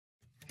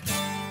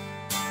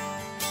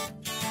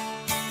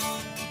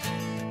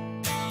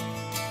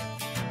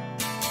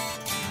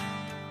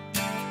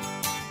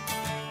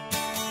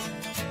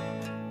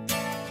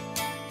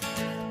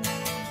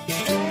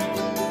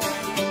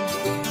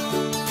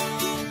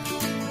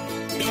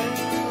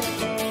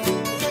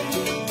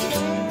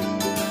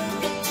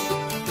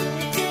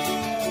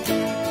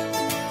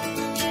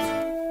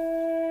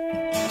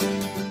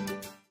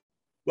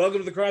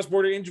Welcome to the Cross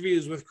Border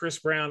Interviews with Chris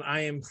Brown.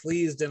 I am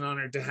pleased and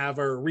honored to have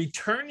our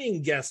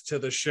returning guest to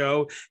the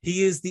show.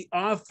 He is the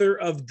author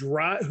of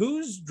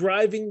Who's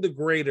Driving the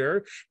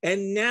Greater?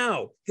 And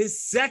now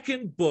his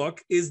second book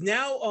is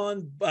now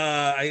on,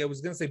 I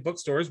was going to say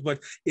bookstores, but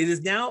it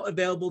is now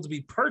available to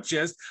be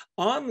purchased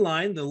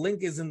online. The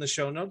link is in the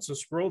show notes. So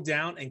scroll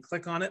down and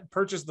click on it.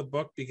 Purchase the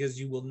book because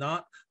you will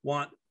not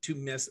want to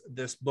miss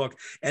this book.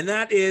 And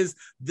that is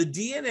The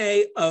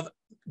DNA of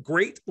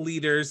Great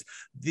Leaders,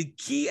 the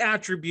key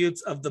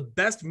attributes of the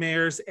best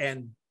mayors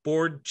and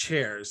board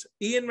chairs.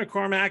 Ian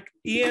McCormack.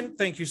 Ian,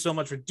 thank you so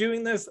much for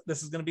doing this.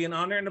 This is going to be an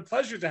honor and a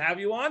pleasure to have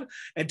you on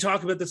and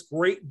talk about this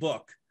great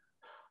book.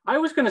 I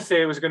was going to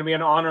say it was going to be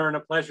an honor and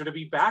a pleasure to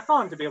be back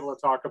on to be able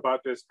to talk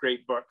about this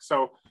great book.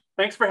 So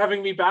thanks for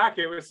having me back.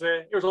 It was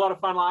a lot of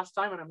fun last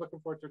time, and I'm looking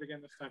forward to it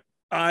again this time.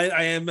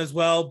 I am as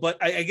well. But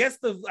I guess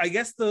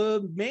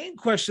the main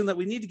question that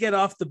we need to get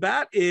off the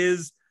bat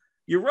is,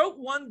 you wrote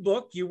one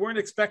book, you weren't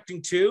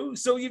expecting two,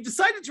 so you've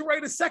decided to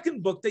write a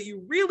second book that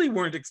you really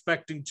weren't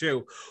expecting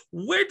to.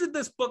 Where did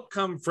this book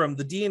come from,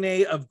 The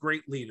DNA of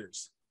Great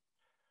Leaders?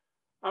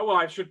 Well,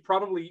 I should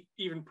probably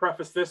even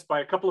preface this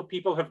by a couple of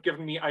people have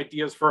given me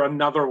ideas for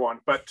another one,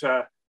 but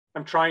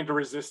I'm trying to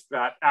resist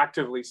that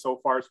actively. So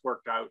far it's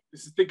worked out.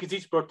 This is because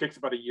each book takes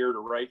about a year to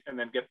write and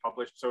then get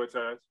published, so it's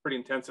pretty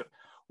intensive.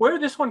 Where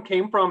this one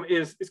came from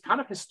is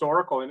kind of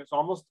historical, and it's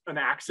almost an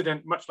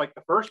accident, much like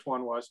the first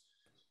one was.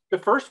 The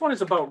first one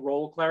is about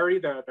role clarity,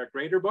 the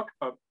greater book,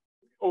 about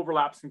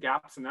overlaps and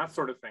gaps and that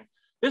sort of thing.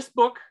 This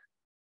book,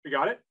 you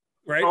got it?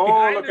 Right.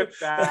 Oh, look at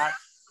that.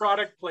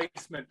 Product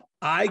placement.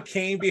 I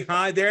came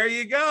behind. There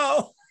you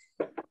go.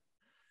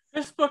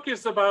 This book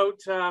is about,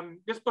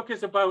 like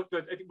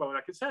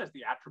it says,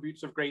 the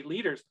attributes of great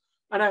leaders.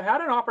 And I've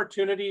had an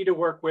opportunity to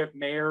work with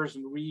mayors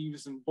and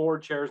reeves and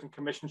board chairs and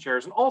commission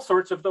chairs and all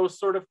sorts of those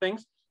sort of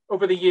things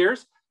over the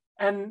years.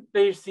 And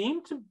they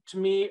seem to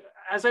me,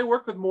 as I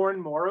work with more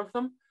and more of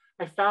them,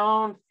 I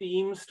found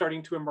themes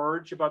starting to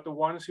emerge about the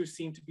ones who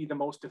seem to be the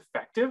most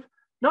effective,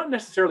 not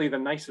necessarily the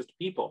nicest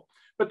people,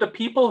 but the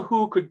people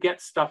who could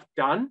get stuff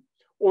done,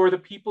 or the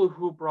people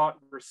who brought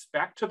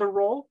respect to the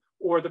role,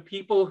 or the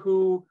people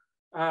who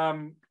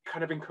kind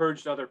of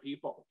encouraged other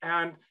people.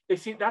 And they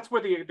see that's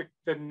where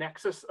the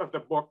nexus of the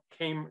book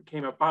came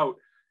about.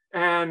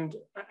 And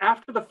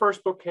after the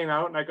first book came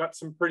out and I got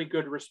some pretty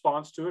good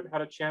response to it, had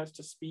a chance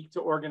to speak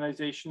to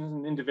organizations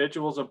and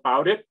individuals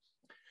about it,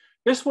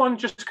 this one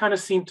just kind of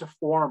seemed to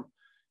form.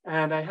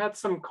 And I had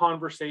some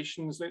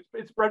conversations.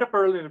 It's right up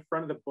early in the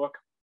front of the book.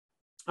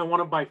 And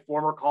one of my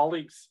former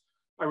colleagues,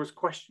 I was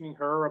questioning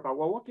her about,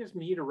 well, what gives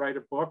me to write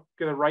a book,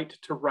 the right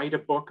to write a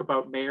book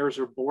about mayors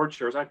or board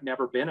chairs? I've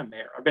never been a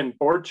mayor. I've been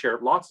board chair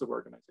of lots of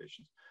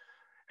organizations.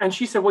 And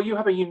she said, well, you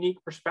have a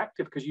unique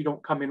perspective because you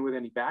don't come in with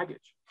any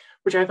baggage,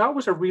 which I thought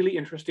was a really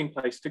interesting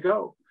place to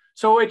go.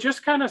 So it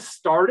just kind of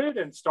started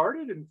and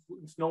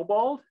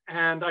snowballed.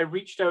 And I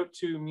reached out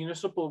to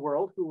Municipal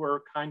World, who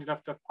were kind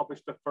enough to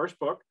publish the first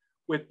book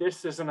with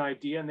this as an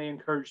idea, and they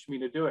encouraged me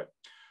to do it.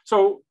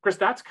 So, Chris,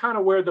 that's kind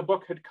of where the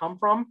book had come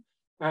from.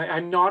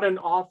 I'm not an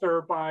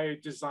author by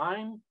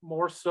design,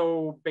 more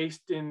so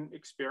based in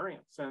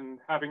experience and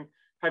having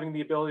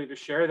the ability to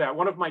share that.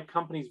 One of my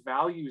company's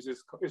values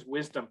is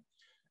wisdom.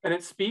 And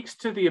it speaks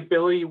to the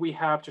ability we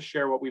have to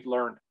share what we've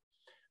learned.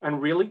 And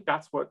really,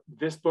 that's what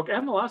this book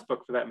and the last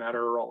book, for that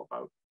matter, are all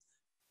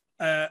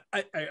about.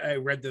 I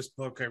read this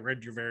book. I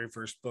read your very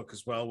first book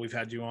as well. We've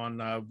had you on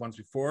once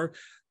before.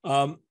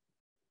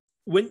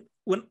 When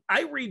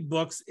I read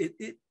books,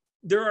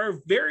 there are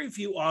very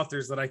few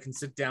authors that I can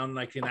sit down and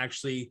I can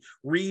actually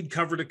read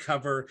cover to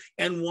cover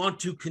and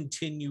want to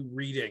continue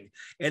reading.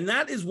 And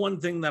that is one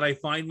thing that I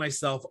find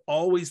myself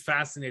always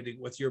fascinating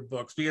with your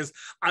books, because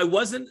I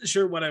wasn't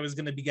sure what I was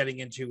going to be getting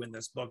into in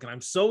this book. And I'm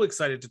so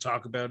excited to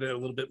talk about it a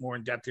little bit more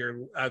in depth here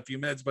in a few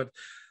minutes. But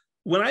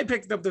when I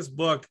picked up this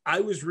book,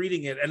 I was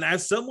reading it. And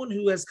as someone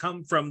who has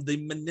come from the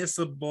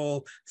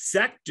municipal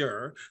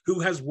sector, who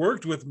has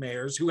worked with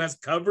mayors, who has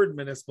covered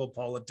municipal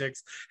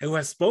politics, and who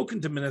has spoken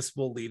to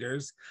municipal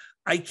leaders,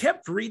 I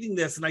kept reading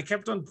this and I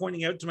kept on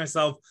pointing out to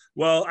myself,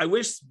 well, I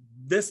wish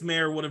this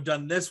mayor would have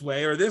done this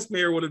way, or this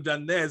mayor would have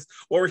done this,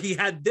 or he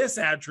had this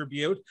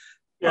attribute.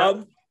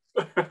 Yeah.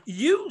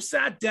 You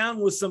sat down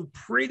with some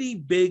pretty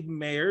big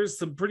mayors,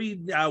 some pretty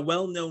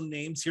well-known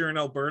names here in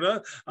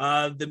Alberta.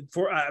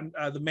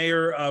 The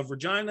mayor of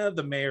Regina,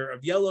 the mayor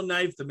of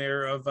Yellowknife, the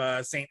mayor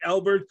of St.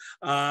 Albert,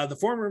 the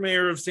former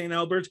mayor of St.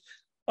 Albert.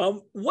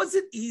 Was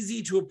it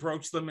easy to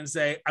approach them and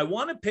say, I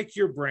want to pick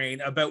your brain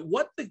about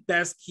what the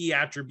best key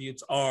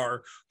attributes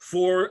are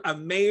for a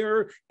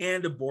mayor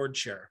and a board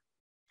chair?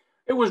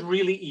 It was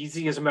really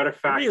easy, as a matter of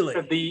fact. Really?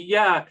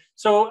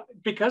 So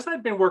because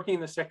I'd been working in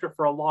the sector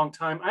for a long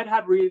time, I'd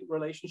had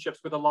relationships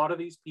with a lot of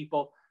these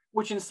people,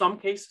 which in some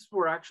cases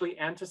were actually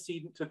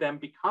antecedent to them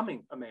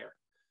becoming a mayor.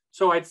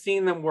 So I'd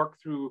seen them work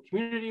through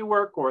community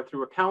work or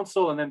through a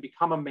council and then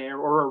become a mayor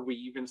or a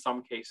reeve in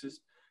some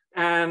cases.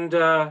 And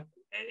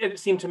it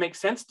seemed to make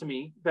sense to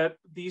me that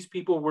these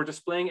people were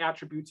displaying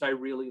attributes I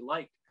really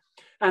liked.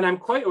 And I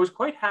was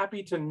quite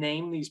happy to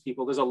name these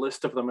people. There's a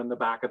list of them in the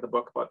back of the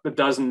book, about the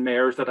dozen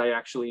mayors that I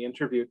actually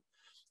interviewed.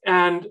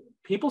 And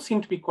people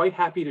seem to be quite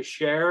happy to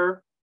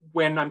share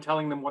when I'm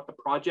telling them what the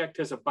project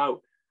is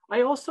about.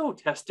 I also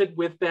tested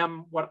with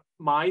them what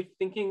my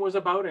thinking was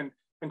about, and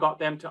got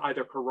them to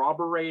either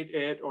corroborate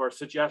it or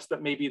suggest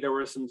that maybe there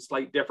were some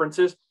slight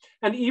differences.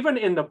 And even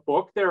in the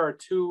book, there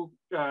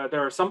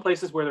are some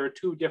places where there are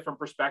two different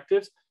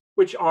perspectives,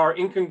 which are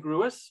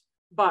incongruous,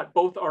 but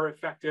both are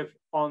effective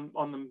on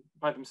them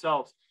by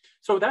themselves.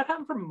 So that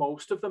happened for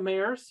most of the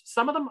mayors.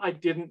 Some of them I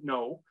didn't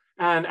know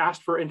and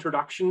asked for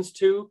introductions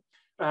to,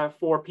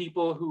 for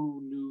people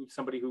who knew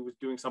somebody who was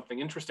doing something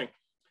interesting.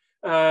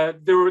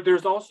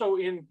 There's also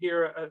in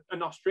here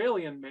an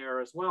Australian mayor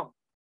as well.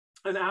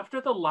 And after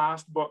the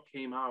last book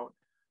came out,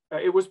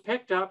 it was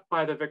picked up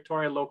by the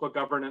Victoria Local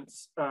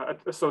Governance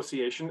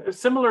Association,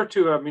 similar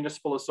to a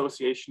municipal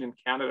association in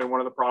Canada in one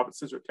of the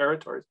provinces or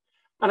territories.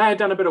 And I had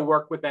done a bit of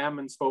work with them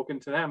and spoken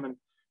to them.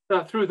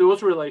 And through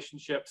those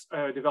relationships,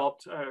 I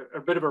developed a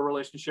bit of a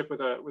relationship with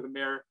a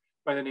mayor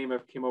by the name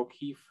of Kim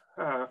O'Keefe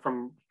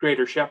from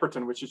Greater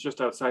Shepparton, which is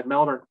just outside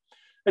Melbourne.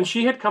 And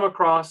she had come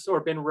across or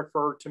been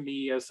referred to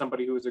me as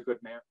somebody who was a good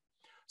mayor.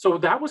 So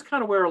that was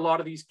kind of where a lot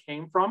of these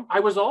came from.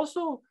 I was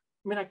also,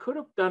 I could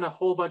have done a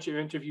whole bunch of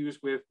interviews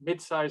with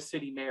mid-sized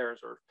city mayors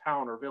or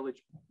town or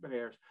village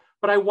mayors,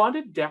 but I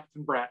wanted depth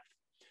and breadth.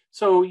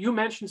 So you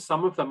mentioned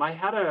some of them. I've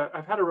had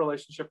a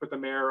relationship with the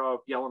mayor of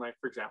Yellowknife,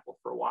 for example,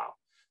 for a while.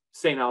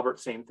 St. Albert,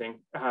 same thing.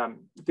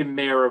 The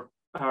mayor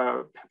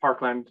of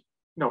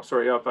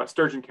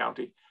Sturgeon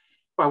County.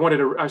 I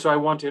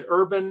wanted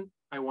urban,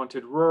 I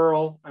wanted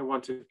rural, I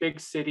wanted big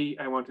city,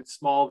 I wanted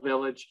small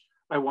village.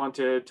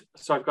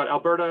 So I've got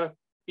Alberta,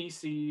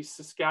 BC,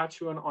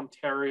 Saskatchewan,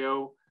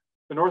 Ontario,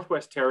 the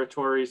Northwest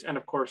Territories, and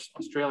of course,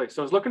 Australia.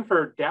 So I was looking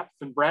for depth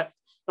and breadth.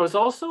 I was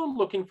also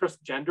looking for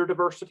gender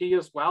diversity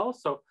as well.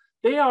 So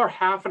they are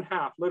half and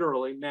half,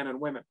 literally, men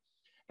and women.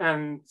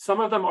 And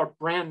some of them are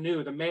brand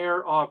new. The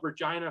mayor of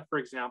Regina, for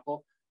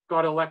example,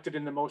 got elected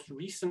in the most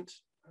recent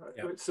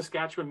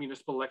Saskatchewan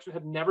municipal election,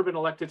 had never been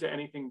elected to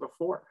anything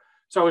before.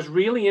 So I was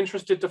really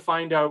interested to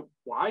find out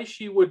why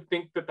she would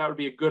think that that would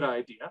be a good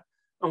idea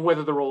and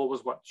whether the role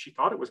was what she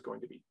thought it was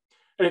going to be.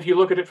 And if you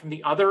look at it from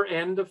the other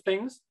end of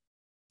things,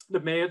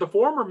 the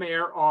former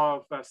mayor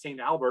of St.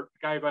 Albert,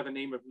 a guy by the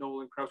name of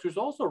Nolan Krause, who's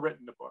also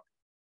written the book,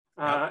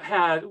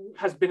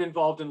 has been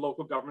involved in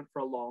local government for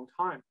a long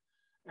time.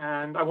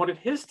 And I wanted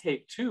his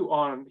take too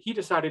on, he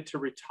decided to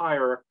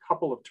retire a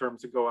couple of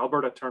terms ago,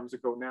 Alberta terms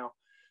ago now.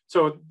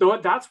 So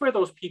that's where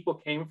those people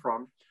came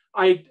from.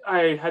 I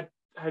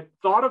had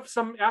thought of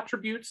some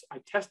attributes, I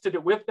tested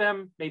it with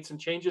them, made some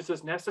changes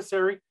as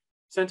necessary,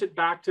 sent it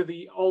back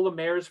to all the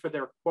mayors for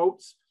their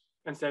quotes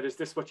and said, is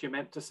this what you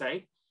meant to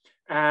say?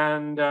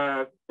 And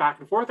back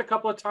and forth a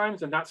couple of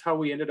times. And that's how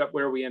we ended up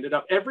where we ended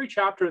up. Every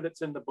chapter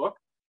that's in the book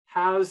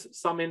has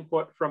some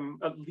input from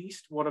at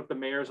least one of the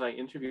mayors I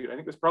interviewed. I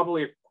think there's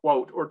probably a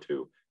quote or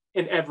two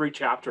in every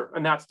chapter.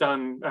 And that's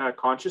done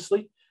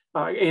consciously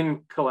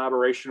in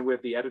collaboration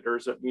with the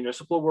editors at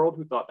Municipal World,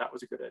 who thought that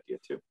was a good idea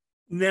too.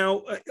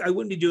 Now, I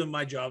wouldn't be doing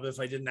my job if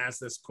I didn't ask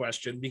this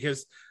question,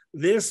 because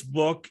this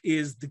book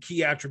is the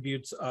key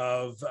attributes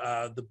of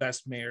the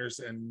best mayors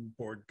and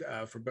board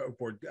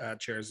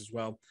chairs as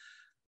well.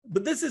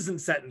 But this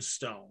isn't set in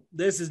stone.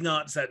 This is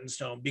not set in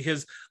stone,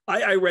 because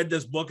I read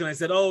this book and I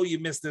said, oh, you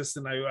missed this,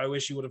 and I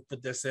wish you would have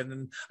put this in.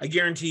 And I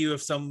guarantee you,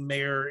 if some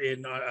mayor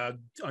in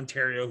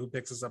Ontario who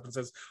picks us up and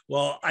says,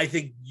 well, I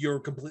think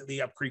you're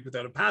completely up creek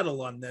without a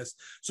paddle on this.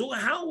 So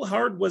how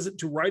hard was it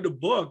to write a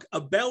book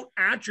about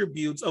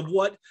attributes of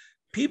what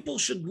people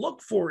should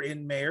look for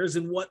in mayors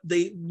and what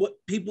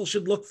people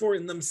should look for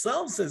in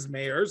themselves as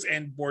mayors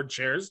and board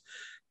chairs,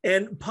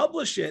 and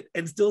publish it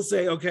and still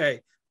say,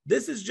 okay,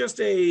 this is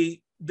just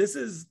this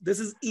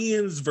is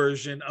Ian's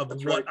version of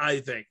That's what right. I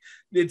think.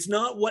 It's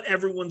not what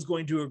everyone's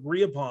going to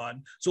agree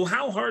upon. So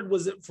how hard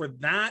was it for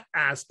that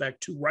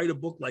aspect to write a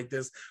book like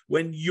this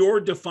when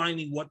you're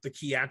defining what the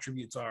key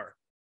attributes are?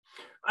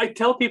 I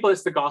tell people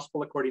it's the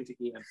gospel according to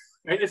Ian.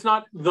 Right? It's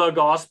not the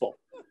gospel,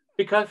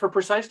 because for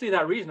precisely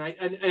that reason.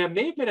 And I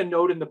may have made a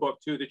note in the book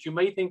too that you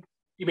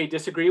may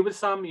disagree with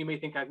some, you may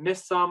think I've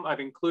missed some, I've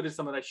included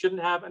some that I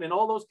shouldn't have. And in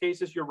all those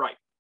cases, you're right.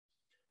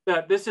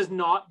 That this is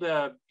not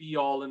the be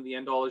all and the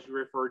end all as you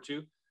refer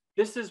to.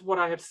 This is what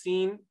I have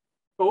seen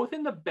both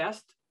in the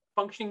best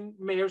functioning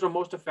mayors or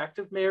most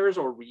effective mayors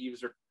or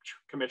reeves or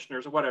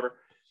commissioners or whatever.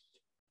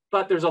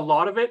 But there's a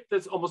lot of it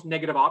that's almost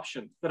negative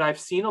option, that I've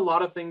seen a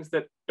lot of things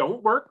that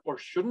don't work or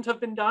shouldn't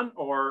have been done,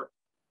 or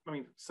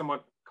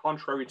somewhat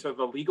contrary to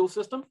the legal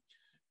system.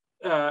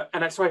 So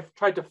I've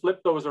tried to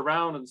flip those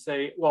around and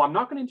say, well, I'm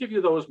not going to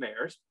interview those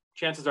mayors.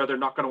 Chances are they're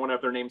not going to want to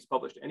have their names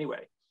published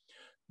anyway.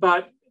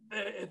 But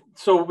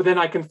so then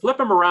I can flip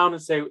them around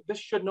and say, this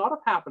should not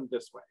have happened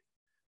this way.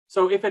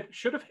 So if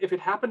it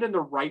happened in the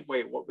right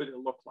way, what would it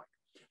look like?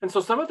 And so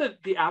some of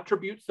the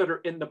attributes that are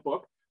in the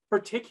book,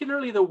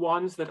 particularly the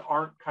ones that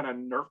aren't kind of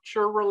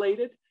nurture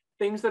related,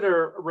 things that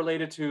are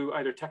related to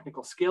either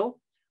technical skill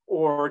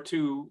or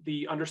to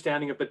the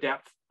understanding of the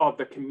depth of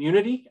the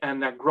community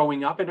and that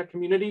growing up in a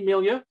community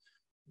milieu.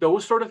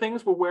 Those sort of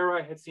things were where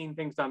I had seen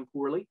things done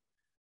poorly,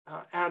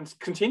 and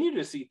continue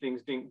to see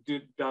things being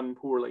done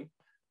poorly.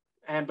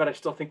 But I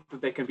still think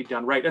that they can be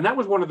done right. And that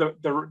was one of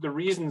the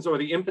reasons or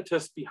the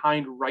impetus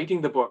behind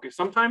writing the book. Is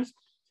sometimes,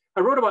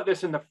 I wrote about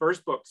this in the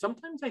first book,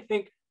 sometimes I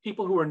think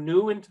people who are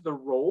new into the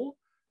role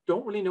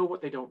don't really know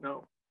what they don't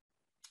know.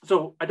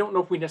 So I don't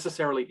know if we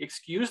necessarily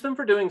excuse them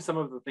for doing some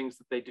of the things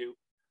that they do,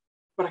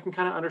 but I can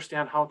kind of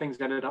understand how things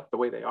ended up the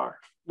way they are.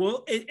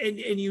 Well,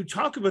 and you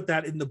talk about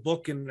that in the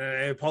book, and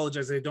I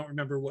apologize, I don't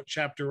remember what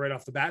chapter right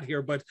off the bat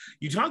here, but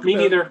you talk Me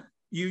about... neither.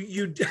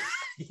 You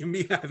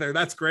me either.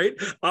 That's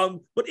great.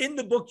 But in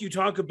the book, you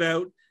talk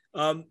about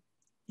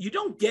you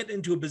don't get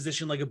into a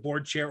position like a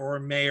board chair or a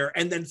mayor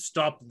and then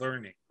stop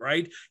learning,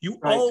 right? You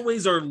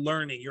always are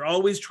learning. You're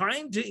always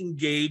trying to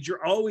engage.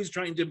 You're always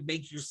trying to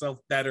make yourself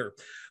better.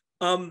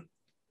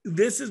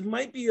 This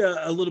might be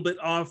a little bit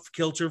off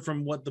kilter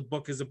from what the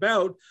book is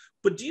about,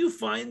 but do you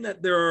find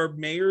that there are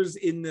mayors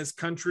in this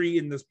country,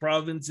 in this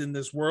province, in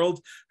this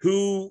world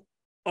who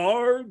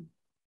are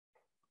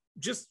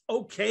just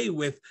okay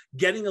with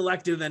getting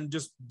elected and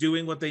just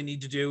doing what they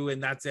need to do,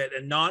 and that's it,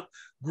 and not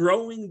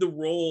growing the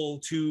role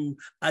to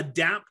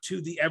adapt to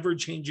the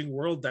ever-changing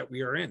world that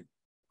we are in?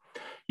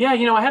 Yeah,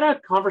 I had a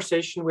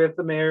conversation with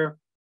the mayor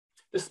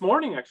this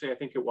morning, actually, I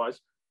think it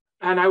was,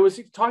 and I was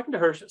talking to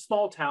her.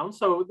 Small town,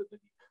 so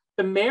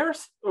the mayor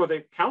or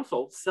the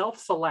council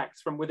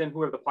self-selects from within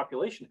whoever the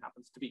population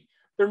happens to be.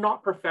 They're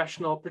not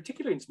professional,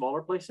 particularly in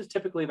smaller places.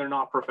 Typically, they're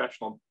not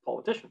professional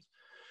politicians.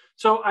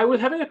 So I was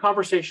having a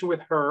conversation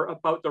with her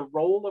about the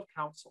role of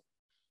council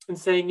and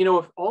saying,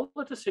 if all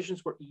the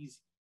decisions were easy,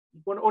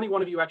 only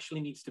one of you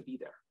actually needs to be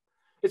there.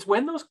 It's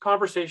when those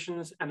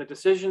conversations and the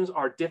decisions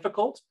are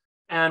difficult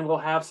and will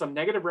have some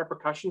negative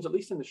repercussions, at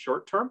least in the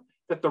short term,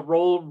 that the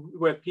role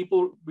where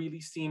people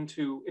really seem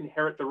to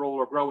inherit the role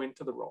or grow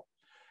into the role.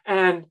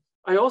 And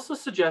I also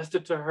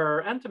suggested to her,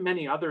 and to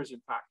many others,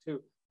 in fact,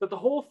 too, that the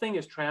whole thing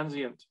is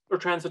transient or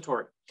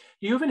transitory.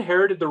 You've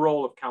inherited the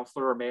role of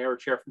councillor or mayor or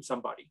chair from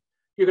somebody.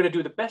 You're going to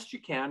do the best you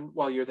can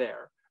while you're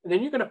there. And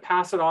then you're going to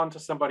pass it on to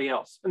somebody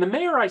else. And the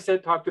mayor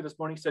talked to this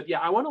morning said, yeah,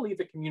 I want to leave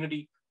the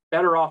community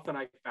better off than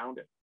I found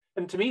it.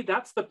 And to me,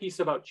 that's the piece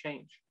about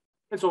change.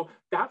 And so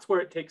that's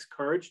where it takes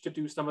courage to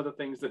do some of the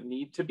things that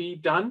need to be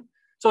done.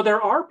 So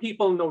there are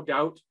people, no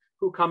doubt,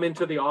 who come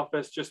into the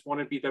office, just want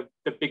to be the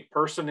big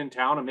person in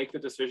town and make the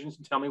decisions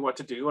and tell me what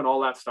to do and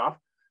all that stuff.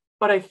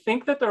 But I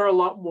think that there are a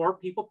lot more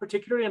people,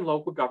 particularly in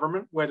local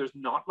government, where there's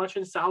not much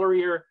in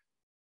salary or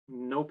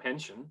no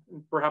pension,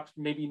 and perhaps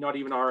maybe not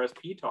even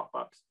RSP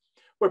top-ups,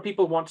 where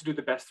people want to do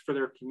the best for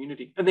their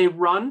community. And they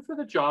run for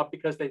the job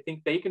because they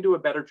think they can do a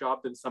better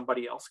job than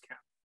somebody else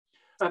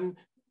can.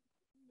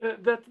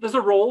 There's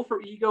a role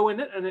for ego in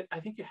it. And I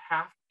think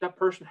that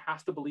person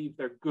has to believe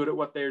they're good at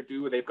what they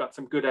do. They've got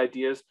some good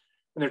ideas,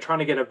 and they're trying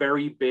to get a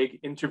very big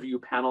interview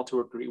panel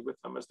to agree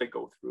with them as they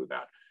go through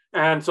that.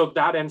 And so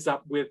that ends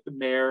up with the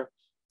mayor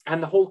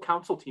and the whole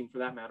council team, for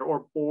that matter,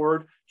 or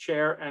board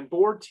chair and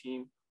board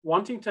team,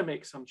 wanting to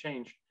make some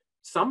change.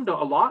 A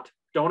lot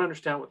don't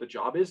understand what the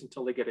job is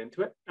until they get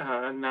into it.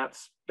 And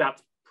that's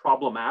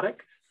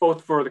problematic,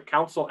 both for the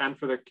council and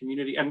for the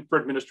community and for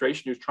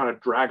administration who's trying to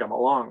drag them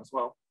along as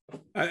well.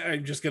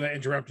 I'm just going to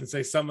interrupt and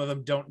say some of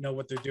them don't know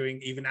what they're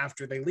doing even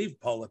after they leave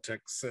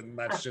politics. And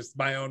that's just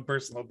my own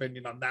personal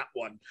opinion on that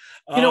one.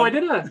 I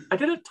did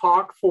a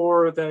talk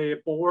for the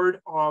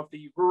board of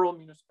the rural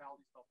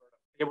municipalities of Alberta.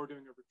 They were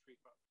doing a retreat.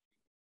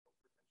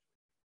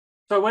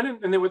 So I went in,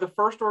 and they were the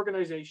first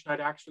organization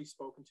I'd actually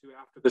spoken to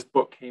after this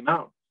book came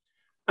out.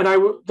 And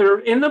they're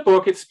in the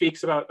book, it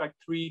speaks about like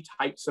 3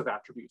 types of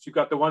attributes. You've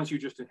got the ones you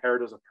just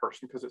inherit as a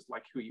person because it's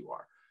like who you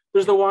are.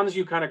 There's the ones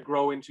you kind of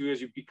grow into as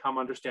you become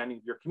understanding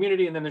of your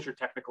community. And then there's your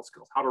technical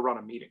skills, how to run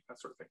a meeting,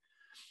 that sort of thing.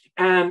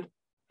 And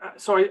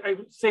so I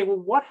say, well,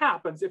 what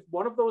happens if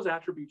one of those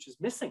attributes is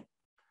missing?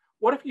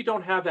 What if you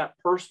don't have that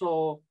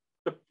personal,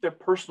 the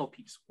personal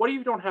piece? What if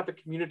you don't have the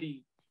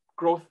community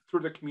growth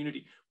through the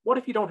community? What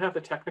if you don't have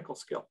the technical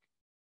skill?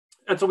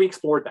 And so we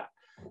explored that.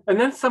 And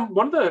then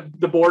one of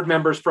the board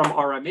members from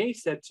RMA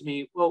said to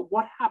me, well,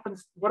 what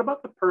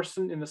about the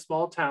person in the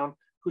small town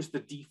who's the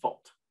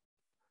default?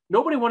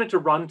 Nobody wanted to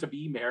run to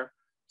be mayor.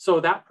 So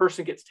that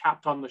person gets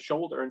tapped on the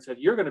shoulder and said,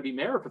 you're going to be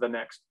mayor for the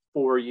next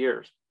 4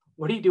 years.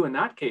 What do you do in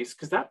that case?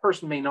 Because that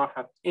person may not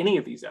have any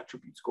of these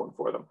attributes going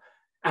for them.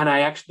 And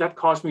that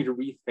caused me to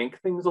rethink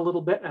things a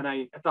little bit. And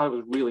I thought it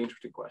was a really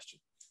interesting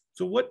question.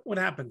 So what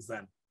happens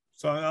then?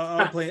 So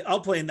I'll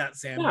play in that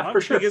sandbox, yeah,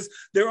 for sure. Because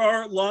there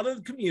are a lot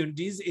of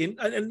communities and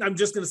I'm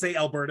just going to say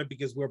Alberta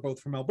because we're both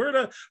from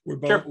Alberta.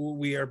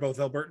 We are both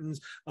Albertans.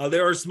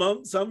 There are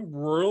some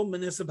rural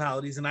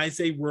municipalities, and I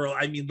say rural,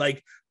 I mean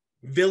like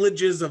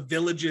villages,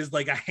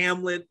 like a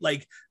hamlet,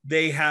 like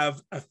they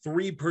have a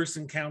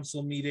 3-person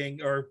council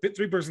meeting or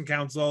 3-person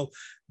council.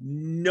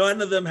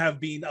 None of them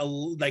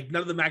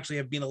actually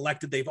have been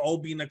elected. They've all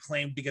been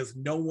acclaimed because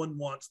no one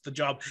wants the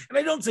job. And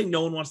I don't say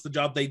no one wants the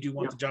job. They do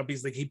want the job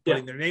because they keep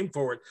putting their name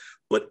forward.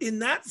 But in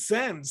that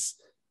sense,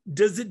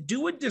 does it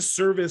do a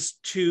disservice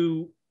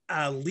to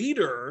a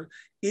leader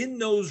in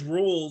those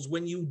roles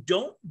when you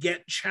don't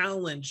get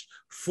challenged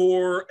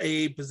for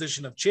a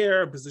position of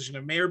chair, a position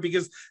of mayor,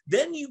 because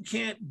then you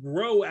can't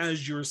grow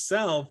as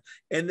yourself.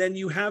 And then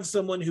you have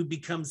someone who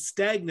becomes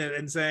stagnant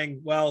and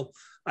saying, well,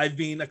 I've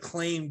been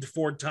acclaimed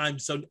 4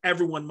 times, so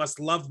everyone must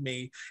love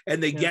me.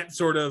 And they get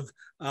sort of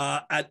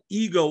an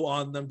ego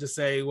on them to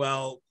say,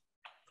 well,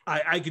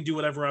 I can do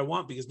whatever I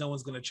want because no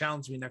one's going to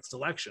challenge me next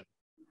election.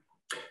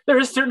 There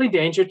is certainly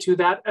danger to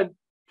that. And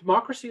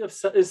democracy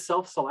is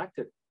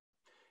self-selected.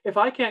 If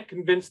I can't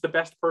convince the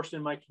best person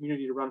in my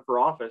community to run for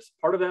office,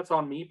 part of that's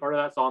on me, part of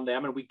that's on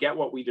them, and we get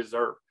what we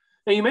deserve.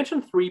 Now, you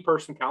mentioned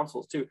 3-person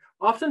councils too.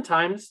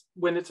 Oftentimes,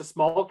 when it's a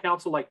small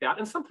council like that,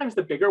 and sometimes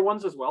the bigger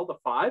ones as well, the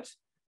 5s,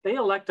 they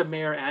elect a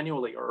mayor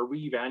annually or a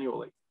reeve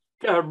annually.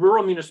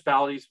 Rural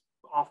municipalities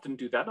often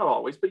do that, not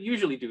always, but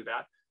usually do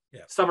that.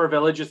 Yeah. Summer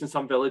villages and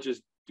some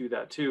villages do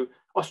that too.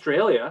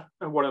 Australia,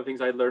 and one of the things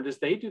I learned is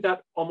they do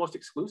that almost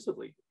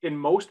exclusively. In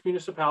most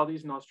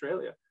municipalities in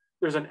Australia,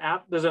 there's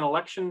an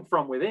election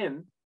from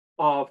within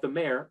of the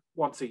mayor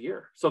once a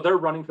year. So they're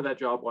running for that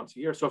job once a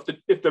year. So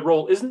if the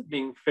role isn't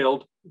being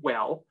filled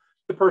well,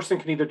 the person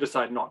can either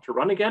decide not to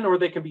run again, or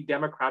they can be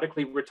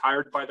democratically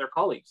retired by their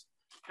colleagues.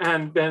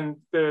 And then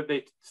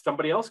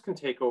somebody else can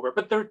take over.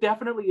 But there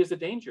definitely is a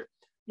danger.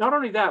 Not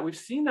only that, we've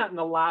seen that in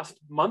the last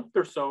month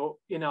or so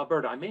in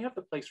Alberta. I may have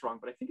the place wrong,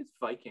 but I think it's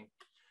Viking,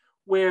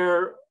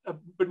 where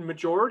a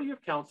majority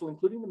of council,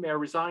 including the mayor,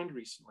 resigned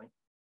recently.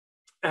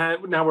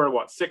 And now we're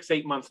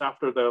 6-8 months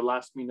after the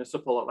last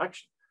municipal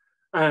election.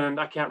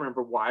 And I can't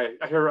remember why.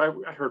 I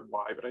heard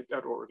why, but I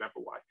don't remember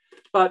why.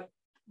 But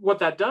what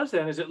that does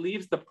then is it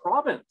leaves the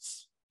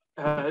province,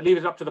 it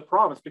leaves it up to the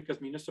province,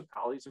 because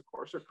municipalities, of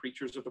course, are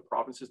creatures of the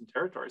provinces and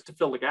territories, to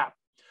fill the gap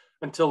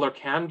until there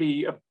can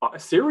be a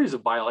series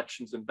of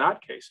by-elections in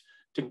that case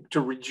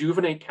to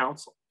rejuvenate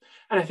council.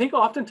 And I think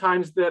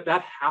oftentimes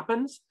that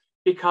happens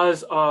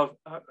because of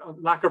a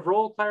lack of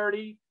role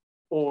clarity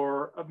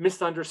or a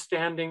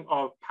misunderstanding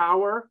of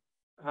power.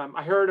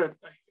 I heard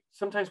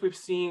sometimes we've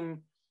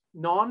seen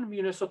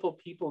non-municipal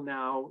people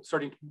now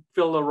starting to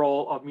fill the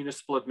role of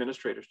municipal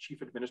administrators,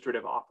 chief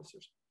administrative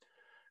officers.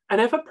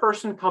 And if a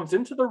person comes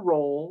into the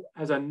role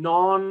as a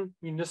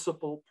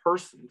non-municipal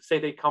person, say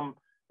they've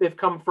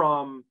come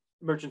from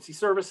emergency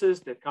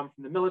services, they've come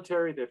from the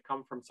military, they've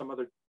come from some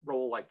other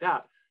role like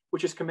that,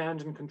 which is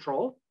command and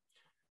control,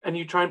 and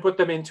you try and put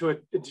them into a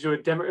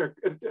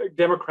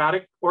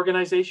democratic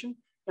organization,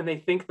 and they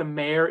think the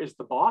mayor is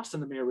the boss,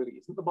 and the mayor really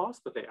isn't the boss,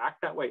 but they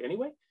act that way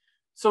anyway.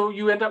 So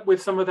you end up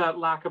with some of that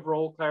lack of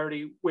role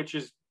clarity, which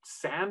is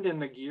sand in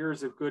the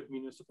gears of good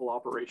municipal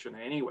operation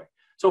anyway.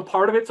 So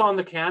part of it's on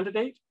the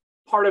candidate,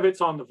 part of it's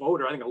on the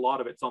voter. I think a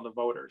lot of it's on the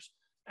voters.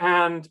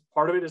 And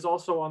part of it is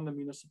also on the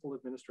municipal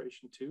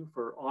administration too,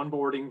 for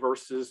onboarding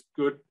versus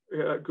good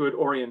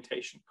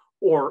orientation,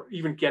 or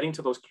even getting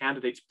to those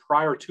candidates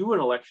prior to an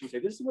election, say,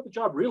 this is what the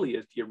job really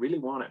is. Do you really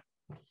want it?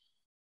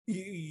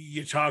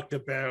 You talked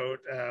about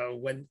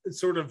when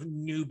sort of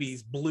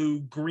newbies,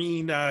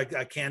 blue-green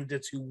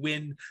candidates who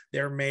win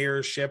their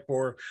mayorship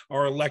or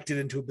are elected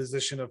into a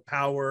position of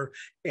power.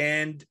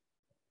 And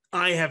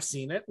I have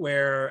seen it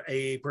where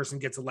a person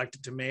gets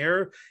elected to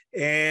mayor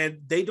and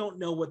they don't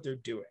know what they're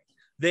doing.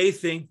 They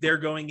think they're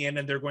going in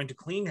and they're going to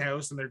clean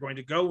house and they're going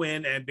to go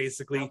in and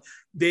basically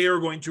they are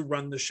going to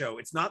run the show.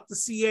 It's not the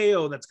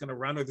CAO that's going to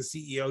run, or the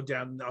CEO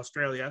down in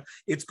Australia.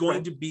 It's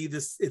going to be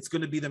this. It's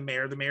going to be the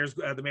mayor. The mayor's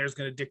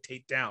going to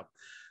dictate down.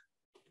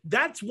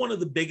 That's one of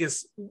the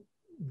biggest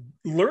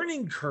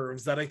learning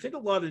curves that I think a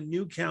lot of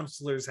new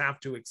councillors have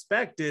to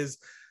expect is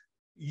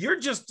you're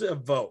just a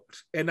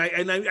vote. And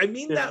I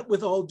mean that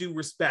with all due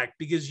respect,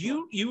 because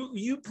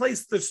you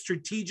place the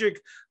strategic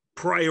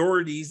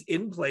priorities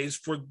in place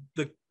for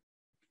the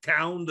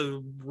town,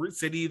 the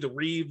city, the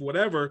reeve,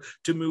 whatever,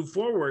 to move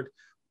forward.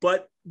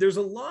 But there's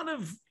a lot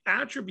of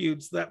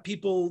attributes that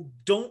people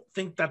don't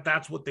think that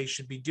that's what they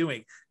should be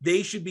doing.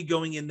 They should be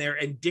going in there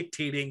and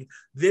dictating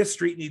this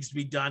street needs to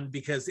be done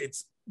because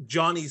it's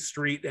Johnny's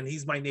street and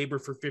he's my neighbor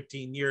for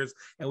 15 years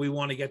and we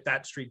want to get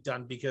that street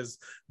done because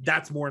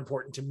that's more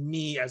important to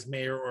me as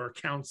mayor or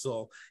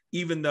council,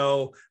 even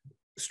though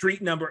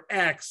street number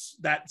X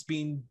that's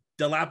been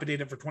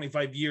dilapidated for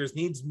 25 years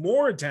needs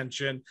more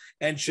attention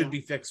and should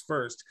be fixed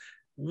first.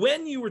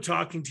 When you were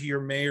talking to your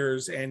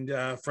mayors and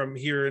from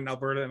here in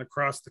Alberta and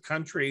across the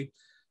country,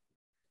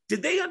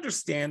 did they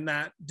understand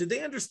that? Did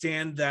they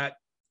understand that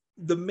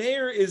the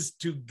mayor is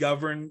to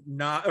govern,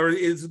 not, or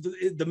is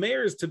the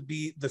mayor is to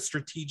be the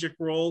strategic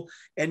role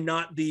and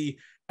not the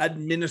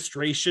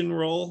administration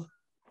role?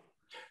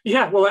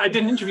 Yeah, well, I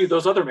didn't interview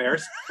those other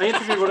mayors. I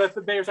interviewed one of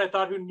the mayors I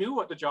thought who knew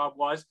what the job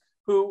was.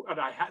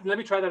 Let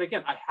me try that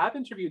again. I have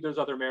interviewed those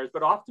other mayors,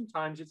 but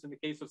oftentimes it's in the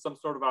case of some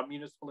sort of a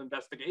municipal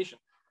investigation,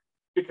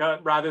 because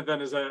rather than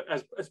as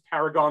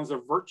paragons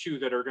of virtue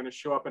that are going to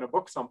show up in a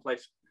book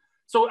someplace.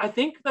 So I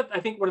think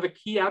one of the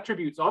key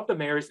attributes of the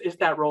mayors is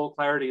that role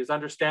clarity, is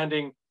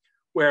understanding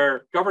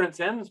where governance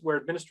ends, where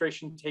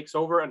administration takes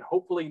over, and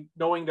hopefully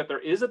knowing that there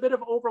is a bit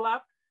of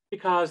overlap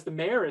because the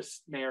mayor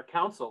is mayor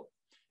council.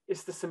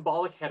 It's the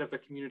symbolic head of the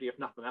community, if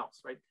nothing else,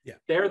 right? Yeah.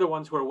 They're the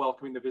ones who are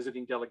welcoming the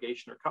visiting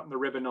delegation or cutting the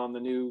ribbon on the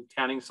new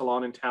tanning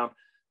salon in town.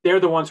 They're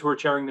the ones who are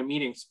chairing the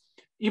meetings.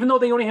 Even though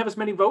they only have as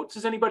many votes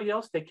as anybody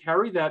else, they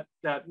carry that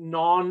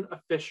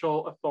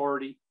non-official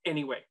authority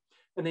anyway.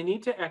 And they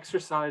need to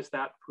exercise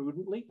that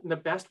prudently. And the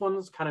best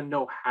ones kind of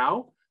know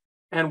how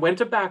and when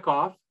to back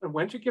off and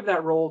when to give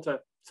that role to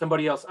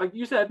somebody else. I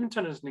use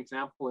Edmonton as an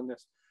example in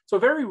this. So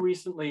very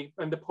recently,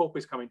 and the Pope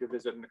is coming to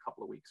visit in a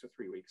couple of weeks or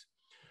 3 weeks,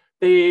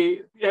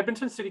 the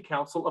Edmonton City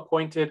Council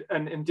appointed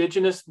an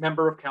Indigenous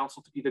member of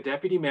council to be the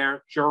deputy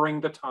mayor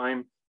during the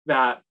time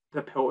that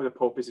the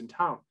Pope is in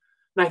town.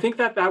 And I think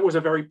that that was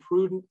a very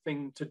prudent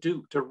thing to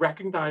do, to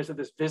recognize that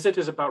this visit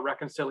is about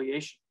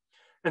reconciliation.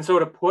 And so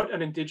to put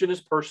an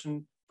Indigenous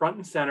person front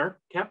and center,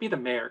 can't be the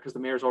mayor because the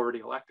mayor's already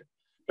elected,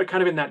 but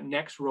kind of in that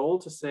next role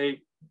to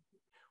say,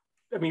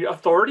 I mean,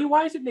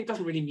 authority-wise, it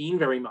doesn't really mean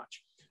very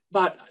much.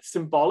 But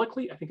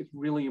symbolically, I think it's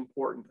really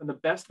important. And the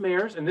best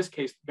mayors, in this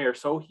case, Mayor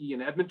Sohi in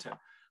Edmonton,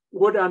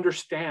 would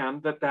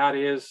understand that that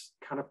is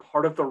kind of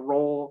part of the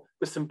role,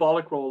 the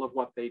symbolic role of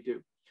what they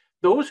do.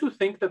 Those who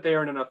think that they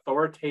are in an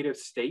authoritative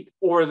state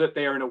or that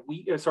they are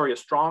in a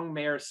strong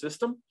mayor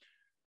system,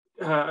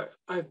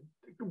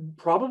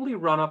 probably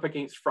run up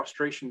against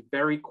frustration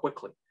very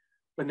quickly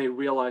when they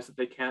realize that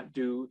they can't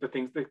do the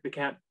things, they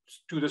can't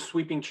do the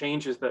sweeping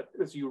changes that,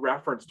 as you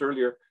referenced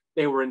earlier,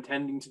 they were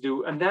intending to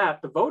do, and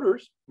that the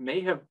voters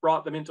may have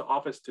brought them into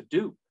office to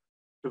do.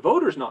 The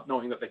voters not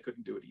knowing that they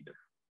couldn't do it either.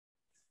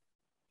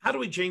 How do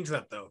we change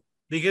that though?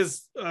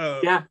 Because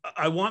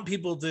I want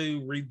people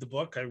to read the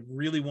book. I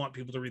really want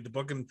people to read the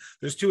book, and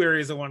there's two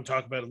areas I want to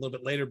talk about a little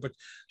bit later. But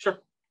sure,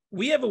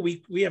 we have a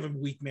weak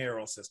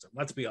mayoral system.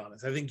 Let's be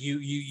honest. I think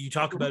you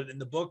talk about it in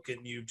the book,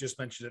 and you just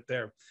mentioned it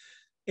there.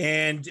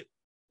 And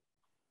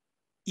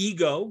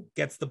ego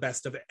gets the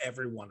best of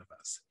every one of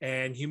us,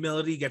 and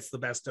humility gets the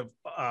best of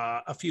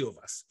a few of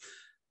us.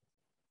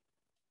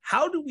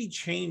 How do we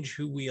change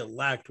who we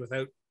elect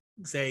without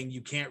saying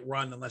you can't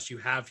run unless you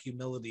have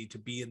humility to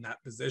be in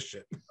that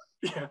position?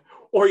 Yeah,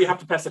 or you have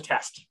to pass a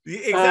test.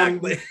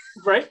 Exactly.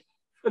 Right.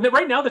 And then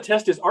right now the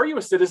test is: are you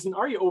a citizen?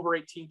 Are you over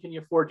 18? Can you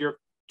afford your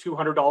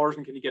 $200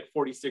 and can you get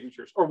 40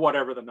 signatures or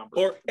whatever the number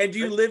is? And do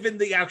you live in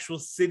the actual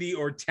city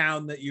or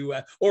town that you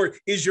or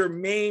is your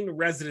main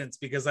residence?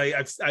 Because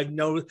I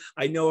know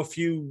a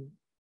few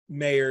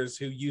mayors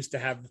who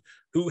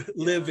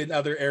live in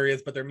other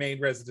areas, but their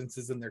main residence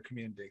is in their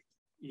community.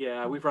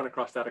 Yeah, we've run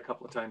across that a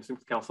couple of times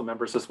with council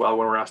members as well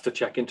when we're asked to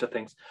check into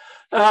things.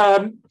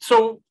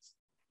 So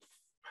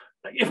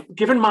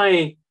given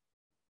my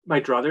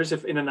druthers,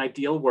 if in an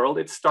ideal world,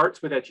 it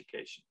starts with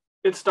education.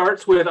 It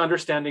starts with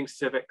understanding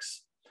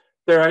civics.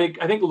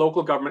 I think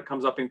local government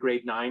comes up in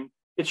grade 9.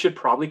 It should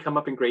probably come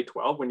up in grade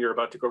 12 when you're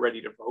about to go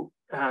ready to vote,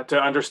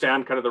 to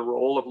understand kind of the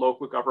role of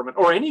local government,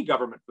 or any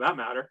government for that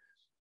matter,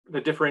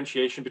 the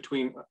differentiation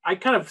between, I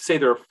kind of say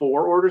there are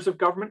 4 orders of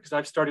government, because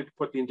I've started to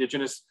put the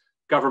Indigenous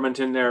government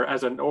in there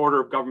as an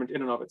order of government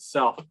in and of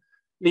itself.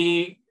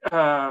 The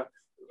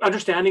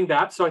understanding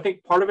that, so I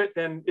think part of it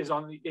then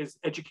is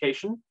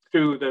education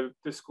through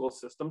the school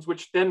systems,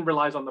 which then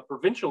relies on the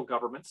provincial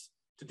governments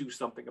to do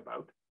something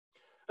about.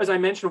 As I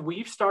mentioned,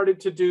 we've started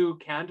to do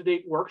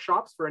candidate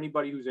workshops for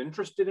anybody who's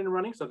interested in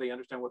running, so they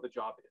understand what the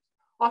job is.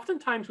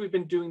 Oftentimes, we've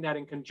been doing that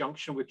in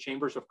conjunction with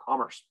chambers of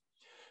commerce,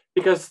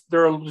 because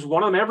there's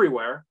one of them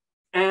everywhere,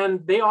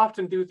 and they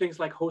often do things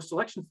like host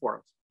election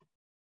forums.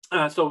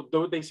 So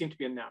though they seem to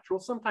be a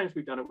natural, sometimes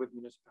we've done it with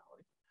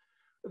municipalities.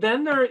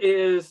 Then there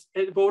is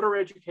voter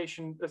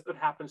education that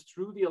happens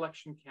through the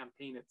election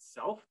campaign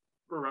itself,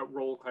 around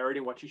role clarity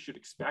and what you should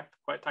expect,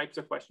 what types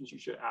of questions you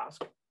should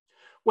ask.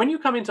 When you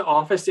come into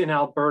office in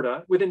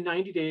Alberta, within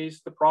 90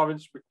 days, the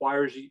province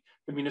requires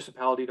the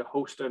municipality to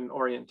host an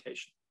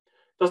orientation.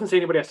 It doesn't say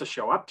anybody has to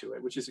show up to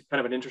it, which is kind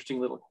of an interesting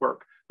little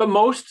quirk. But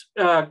most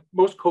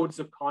codes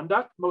of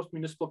conduct, most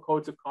municipal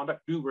codes of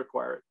conduct do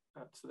require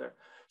it.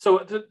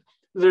 So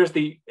there's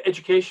the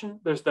education,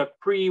 there's the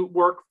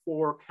pre-work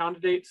for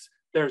candidates,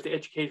 there's the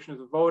education of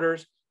the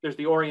voters, there's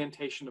the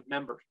orientation of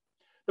members.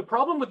 The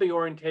problem with the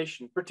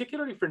orientation,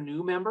 particularly for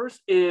new members,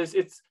 is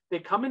they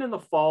come in the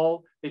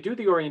fall, they do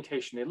the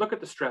orientation, they look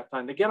at the strat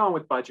plan, they get on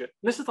with budget.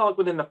 And this is all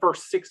within the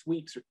first 6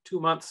 weeks or 2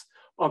 months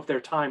of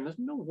their time. There's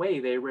no way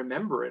they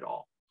remember it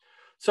all.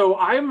 So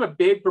I'm a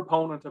big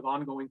proponent of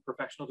ongoing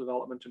professional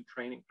development and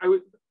training.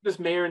 This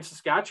mayor in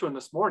Saskatchewan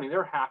this morning,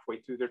 they're halfway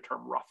through their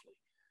term roughly.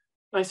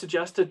 I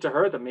suggested to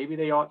her that maybe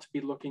they ought to be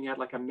looking at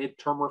like a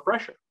midterm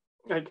refresher.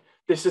 Like,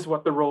 this is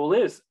what the role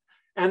is.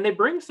 And they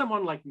bring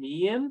someone like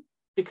me in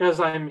because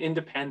I'm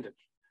independent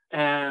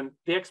and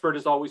the expert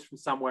is always from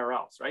somewhere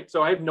else, right?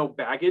 So I have no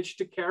baggage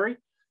to carry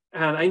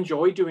and I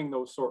enjoy doing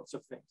those sorts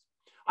of things.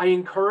 I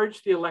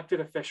encourage the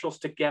elected officials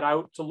to get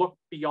out, to look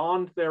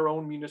beyond their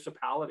own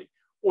municipality,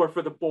 or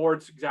for the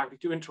boards exactly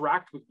to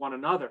interact with one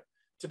another,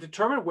 to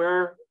determine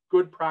where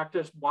good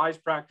practice, wise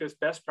practice,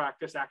 best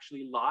practice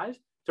actually lies,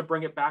 to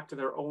bring it back to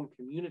their own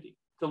community,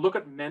 to look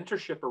at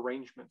mentorship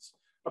arrangements.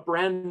 A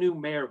brand new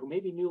mayor who may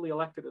be newly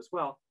elected as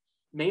well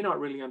may not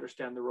really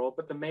understand the role,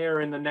 but the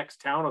mayor in the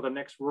next town or the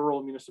next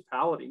rural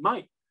municipality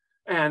might.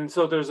 And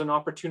so there's an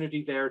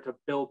opportunity there to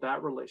build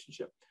that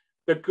relationship.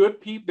 The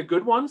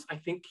good ones, I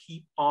think,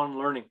 keep on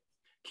learning,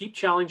 keep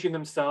challenging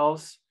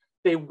themselves.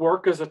 They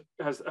work as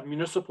a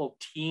municipal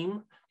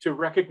team to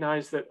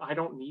recognize that I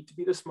don't need to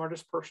be the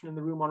smartest person in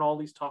the room on all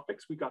these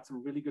topics. We got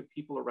some really good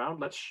people around.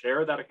 Let's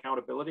share that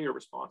accountability or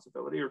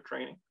responsibility or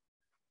training.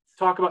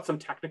 Talk about some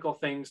technical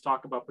things,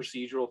 talk about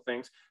procedural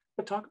things,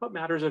 but talk about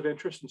matters of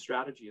interest and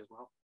strategy as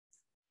well.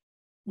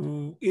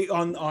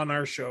 On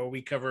our show,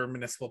 we cover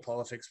municipal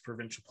politics,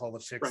 provincial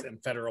politics, right.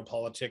 and federal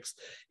politics.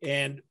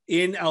 And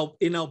in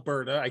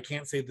Alberta, I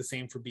can't say the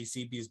same for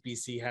BC because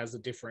BC has a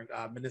different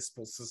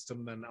municipal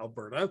system than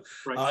Alberta.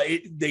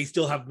 Right. They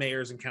still have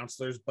mayors and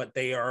councillors, but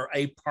they are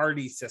a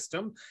party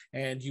system,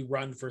 and you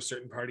run for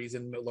certain parties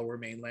in the Lower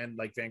Mainland,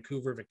 like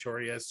Vancouver,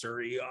 Victoria,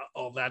 Surrey,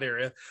 all that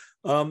area.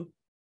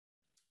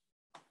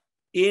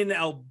 In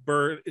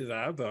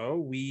Alberta,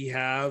 though,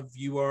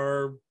 you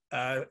are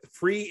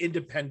free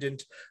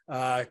independent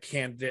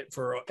candidate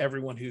for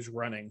everyone who's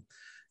running.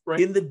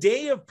 Right. In the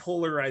day of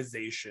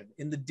polarization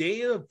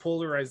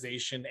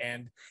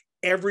and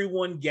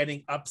everyone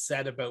getting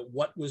upset about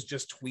what was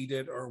just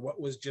tweeted or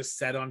what was just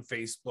said on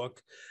Facebook,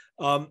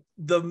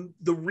 the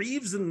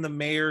Reeves and the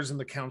mayors and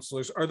the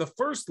councillors are the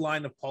first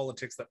line of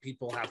politics that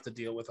people have to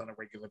deal with on a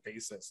regular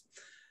basis.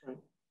 Right.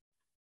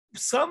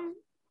 Some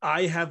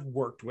I have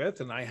worked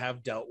with and I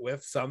have dealt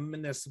with some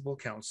municipal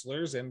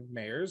councillors and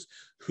mayors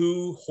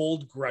who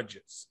hold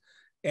grudges.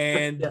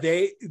 And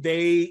yes.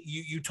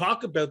 You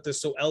talk about this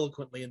so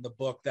eloquently in the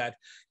book that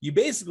you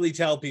basically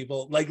tell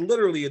people, like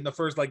literally in the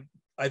first, like,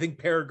 I think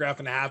paragraph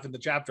and a half in the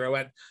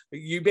chapter,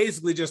 you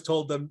basically just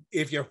told them,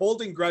 if you're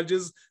holding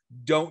grudges,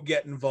 don't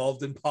get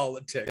involved in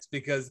politics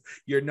because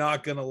you're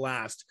not going to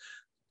last.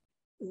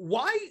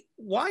 Why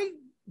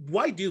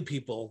do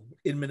people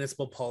in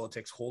municipal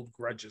politics hold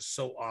grudges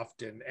so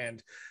often,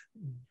 and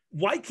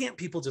why can't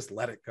people just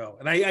let it go?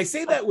 And I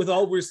say that with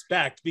all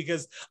respect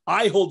because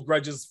I hold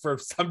grudges for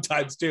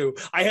sometimes too.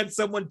 I had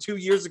someone 2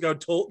 years ago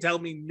tell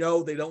me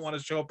no, they don't want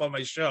to show up on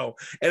my show,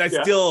 and I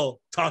still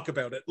talk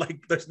about it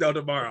like there's no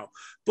tomorrow.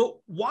 But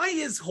why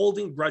is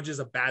holding grudges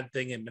a bad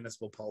thing in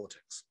municipal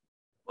politics?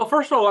 Well,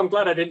 first of all, I'm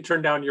glad I didn't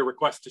turn down your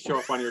request to show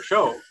up on your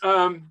show.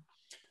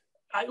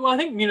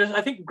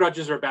 I think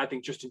grudges are a bad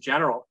thing just in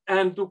general.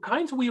 And the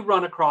kinds we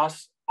run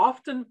across,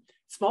 often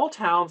small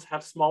towns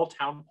have small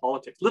town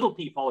politics, little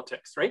p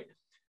politics, right?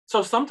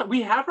 So sometimes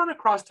we have run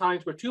across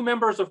times where two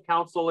members of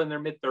council in their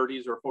mid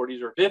 30s or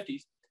 40s or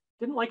 50s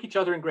didn't like each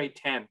other in grade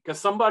 10 because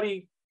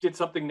somebody did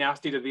something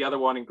nasty to the other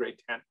one in grade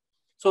 10.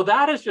 So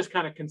that is just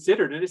kind of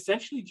considered. And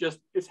essentially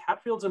it's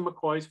Hatfield's and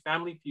McCoy's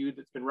family feud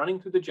that's been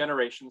running through the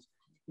generations.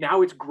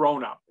 Now it's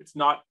grown up. It's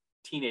not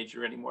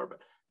teenager anymore,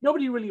 but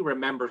nobody really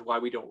remembers why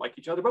we don't like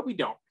each other, but we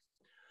don't.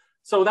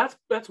 So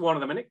that's one of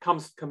them, and it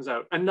comes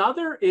out.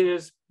 Another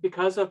is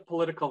because of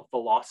political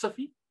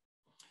philosophy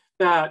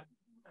that,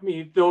 I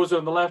mean, those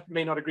on the left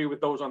may not agree with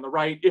those on the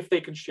right. If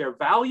they can share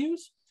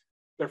values,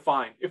 they're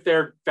fine. If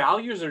their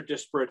values are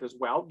disparate as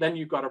well, then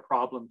you've got a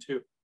problem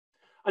too.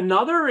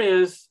 Another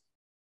is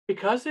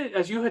because,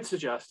 as you had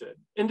suggested,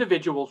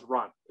 individuals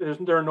run.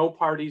 There are no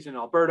parties in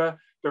Alberta.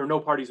 There are no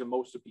parties in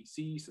most of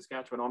BC,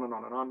 Saskatchewan, on and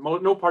on and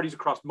on. No parties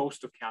across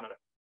most of Canada.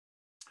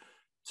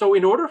 So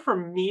in order for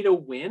me to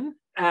win,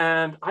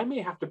 and I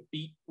may have to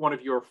beat one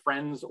of your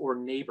friends or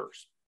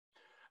neighbors.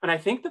 And I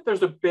think that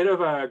there's a bit of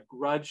a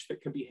grudge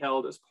that can be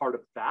held as part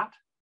of that.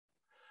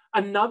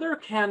 Another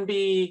can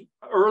be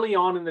early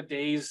on in the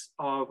days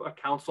of a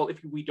council, if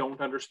we don't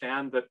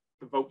understand that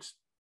the votes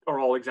are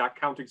all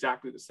count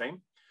exactly the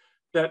same,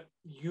 that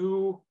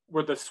you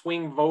were the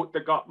swing vote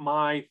that got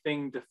my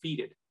thing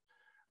defeated.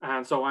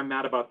 And so I'm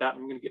mad about that.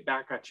 I'm going to get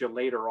back at you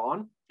later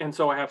on. And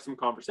so I have some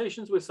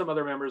conversations with some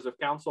other members of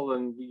council,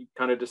 and we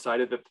kind of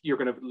decided that you're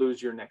going to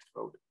lose your next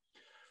vote.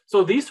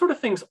 So these sort of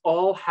things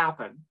all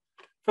happen.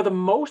 For the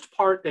most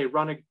part, they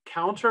run a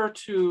counter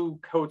to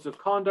codes of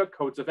conduct,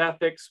 codes of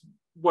ethics,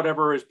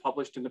 whatever is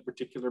published in the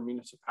particular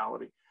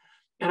municipality.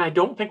 And I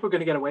don't think we're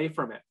going to get away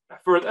from it.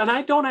 And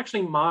I don't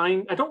actually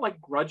mind, I don't like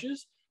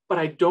grudges, but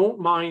I don't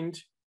mind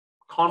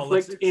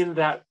conflict politics. In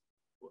that,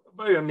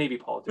 maybe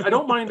politics. I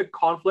don't mind the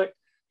conflict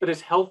that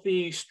is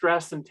healthy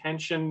stress and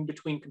tension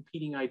between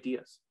competing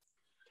ideas.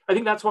 I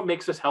think that's what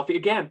makes us healthy.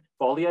 Again, if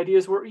all the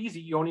ideas were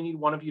easy, you only need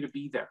one of you to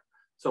be there.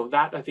 So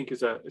that, I think,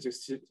 is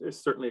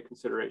certainly a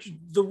consideration.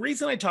 The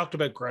reason I talked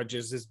about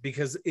grudges is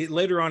because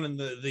later on in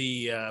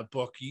the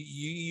book,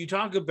 you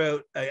talk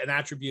about an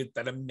attribute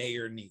that a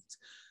mayor needs.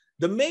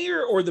 The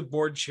mayor or the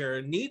board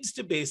chair needs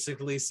to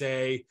basically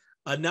say,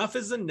 enough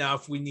is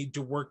enough. We need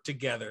to work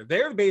together.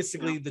 They're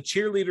basically the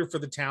cheerleader for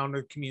the town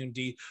or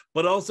community,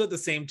 but also at the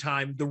same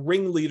time, the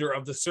ringleader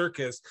of the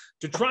circus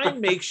to try and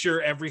make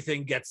sure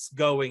everything gets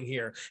going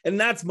here. And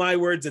that's my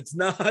words. It's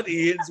not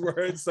Ian's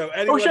words. So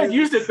I wish I'd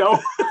used it though.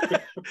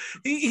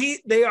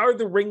 They are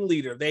the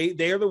ringleader.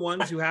 They are the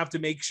ones who have to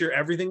make sure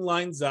everything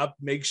lines up,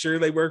 make sure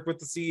they work with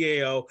the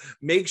CAO,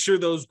 make sure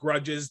those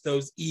grudges,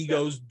 those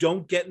egos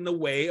don't get in the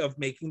way of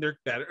making their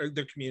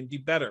community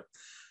better.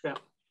 Yeah.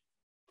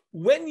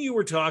 When you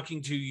were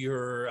talking to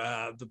your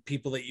the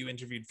people that you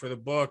interviewed for the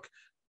book,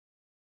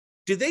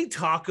 did they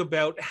talk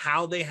about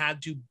how they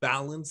had to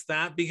balance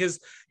that? Because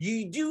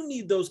you do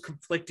need those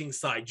conflicting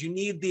sides. You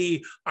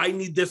need I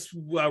need this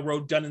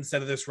road done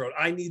instead of this road.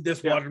 I need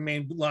this water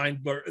main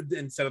line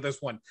instead of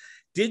this one.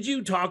 Did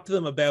you talk to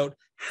them about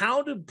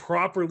how to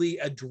properly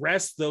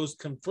address those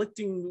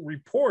conflicting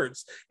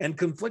reports and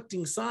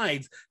conflicting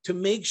sides to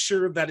make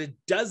sure that it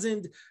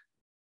doesn't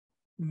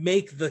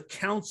make the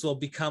council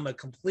become a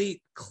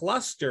complete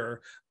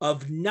cluster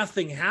of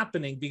nothing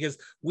happening? Because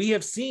we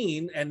have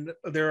seen, and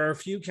there are a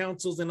few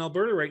councils in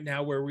Alberta right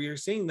now where we are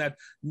seeing that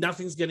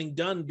nothing's getting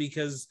done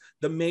because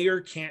the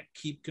mayor can't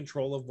keep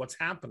control of what's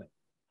happening.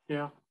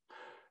 Yeah.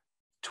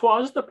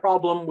 'Twas the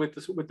problem with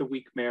the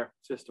weak mayor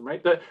system,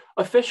 right?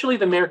 Officially,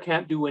 the mayor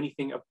can't do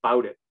anything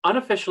about it.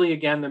 Unofficially,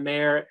 again, the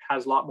mayor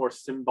has a lot more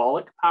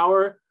symbolic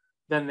power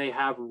than they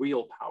have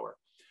real power.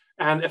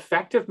 And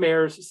effective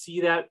mayors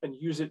see that and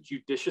use it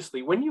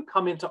judiciously. When you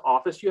come into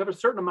office, you have a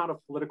certain amount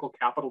of political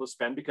capital to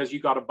spend because you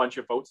got a bunch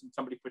of votes and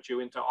somebody put you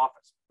into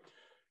office.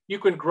 You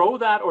can grow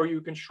that or you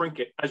can shrink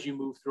it as you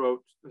move throughout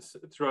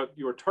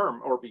your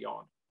term or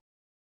beyond.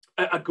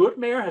 A good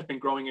mayor has been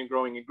growing and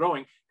growing and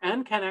growing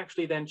and can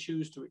actually then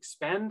choose to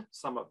expend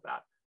some of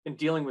that in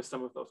dealing with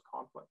some of those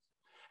conflicts.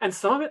 And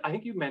some of it, I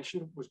think you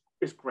mentioned,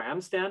 is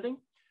grandstanding.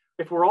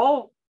 If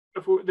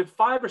the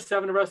 5 or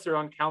 7 of us are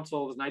on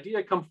council, there's an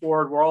idea come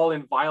forward, we're all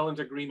in violent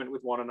agreement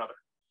with one another.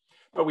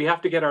 But we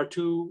have to get our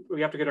two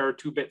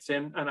bits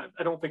in, and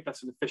I don't think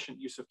that's an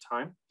efficient use of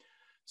time.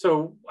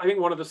 So I think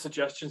one of the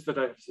suggestions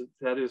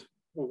that is,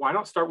 well, why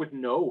not start with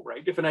no,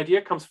 right? If an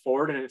idea comes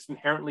forward and it's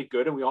inherently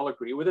good and we all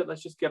agree with it,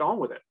 let's just get on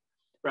with it,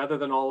 rather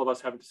than all of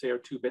us having to say our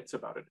 2 bits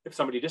about it. If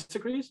somebody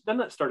disagrees, then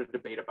let's start a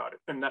debate about it.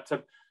 And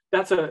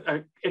that's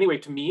anyway,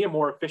 to me, a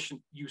more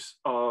efficient use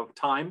of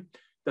time.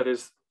 That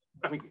is,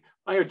 I mean,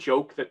 I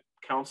joke that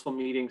council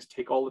meetings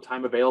take all the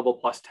time available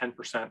plus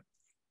 10%.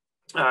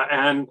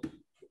 And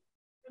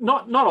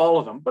not all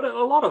of them, but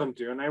a lot of them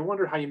do. And I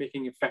wonder how you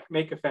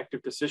make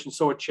effective decisions.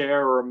 So a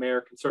chair or a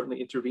mayor can certainly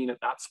intervene at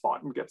that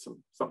spot and get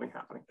something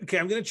happening. Okay,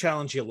 I'm going to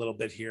challenge you a little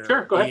bit here,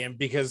 sure, go ahead. Ian,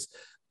 because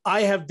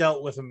I have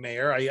dealt with a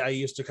mayor. I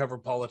used to cover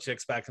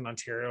politics back in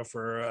Ontario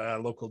for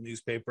a local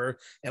newspaper,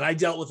 and I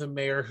dealt with a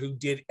mayor who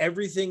did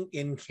everything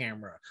in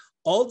camera.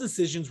 All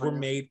decisions were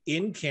made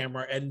in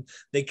camera, and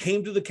they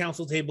came to the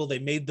council table, they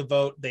made the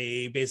vote,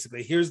 they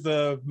basically, here's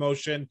the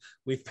motion,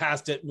 we've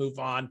passed it, move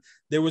on.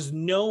 There was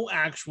no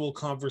actual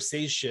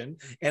conversation.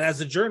 And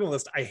as a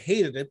journalist, I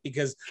hated it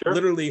because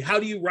literally, how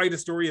do you write a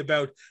story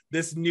about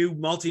this new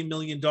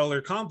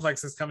multi-million-dollar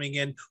complex that's coming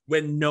in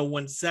when no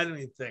one said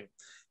anything?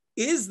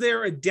 Is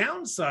there a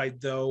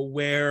downside, though,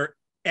 where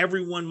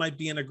everyone might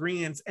be in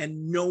agreement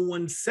and no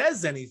one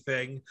says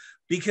anything?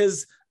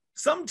 Because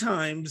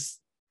sometimes,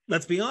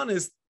 let's be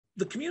honest,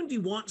 the community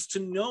wants to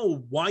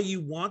know why you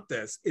want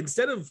this.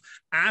 Instead of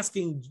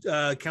asking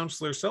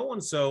Councillor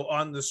so-and-so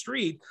on the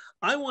street,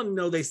 I want to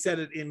know they said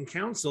it in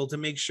council to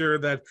make sure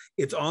that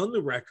it's on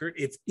the record,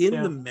 it's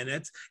in the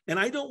minutes. And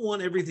I don't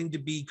want everything to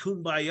be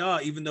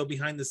kumbaya, even though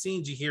behind the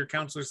scenes you hear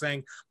councillors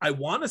saying, I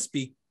want to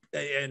speak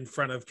in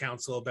front of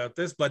council about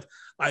this, but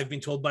I've been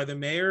told by the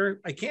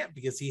mayor I can't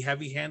because he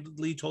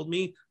heavy-handedly told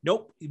me,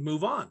 nope,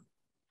 move on.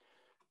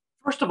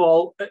 First of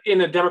all,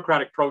 in a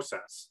democratic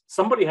process,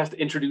 somebody has to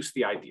introduce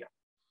the idea.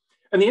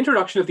 And the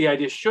introduction of the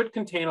idea should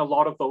contain a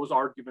lot of those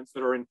arguments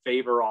that are in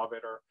favor of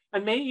it,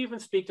 and may even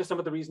speak to some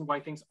of the reasons why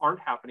things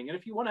aren't happening. And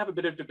if you want to have a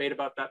bit of debate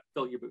about that,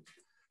 fill your booth.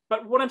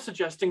 But what I'm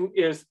suggesting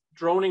is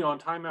droning on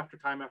time after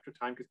time after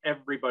time, because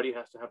everybody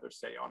has to have their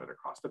say on it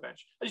across the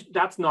bench.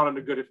 That's not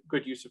a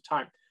good use of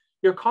time.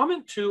 Your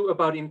comment too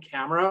about in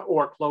camera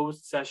or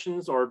closed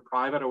sessions or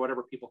private or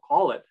whatever people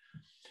call it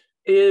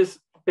is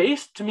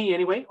based, to me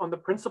anyway, on the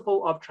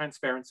principle of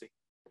transparency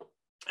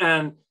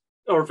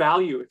or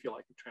value, if you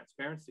like, of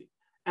transparency.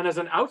 And as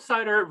an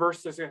outsider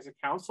versus as a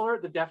councillor,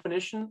 the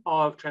definition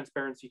of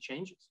transparency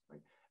changes.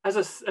 Right?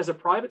 As a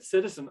private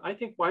citizen, I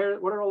think, what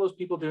are all those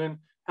people doing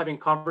having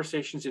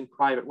conversations in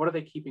private? What are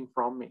they keeping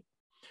from me?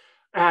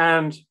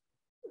 And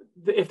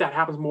if that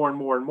happens more and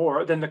more and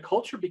more, then the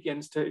culture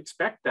begins to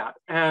expect that.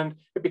 And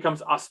it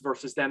becomes us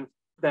versus them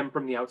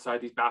from the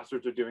outside. These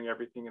bastards are doing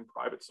everything in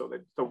private so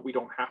we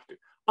don't have to.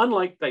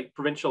 Unlike like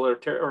provincial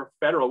or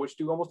federal, which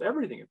do almost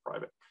everything in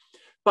private.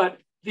 But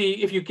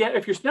if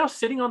you're now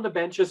sitting on the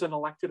bench as an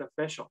elected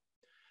official,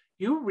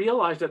 you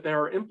realize that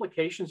there are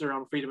implications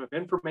around freedom of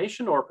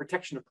information or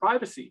protection of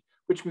privacy,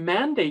 which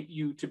mandate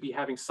you to be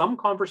having some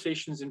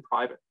conversations in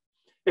private.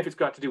 if it's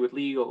got to do with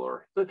legal,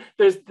 or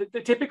they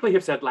typically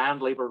have said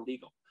land, labor,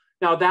 legal.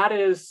 Now that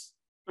is,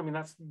 I mean,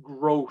 that's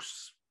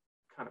gross.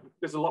 Kind of,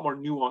 there's a lot more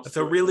nuance. It's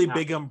a really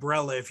big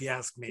umbrella, if you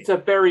ask me. It's a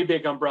very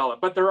big umbrella,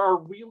 but there are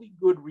really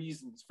good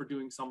reasons for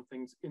doing some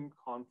things in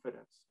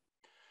confidence.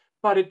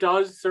 But it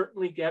does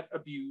certainly get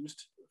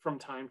abused from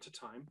time to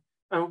time.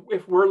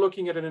 If we're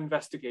looking at an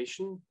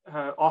investigation,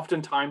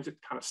 oftentimes it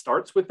kind of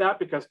starts with that,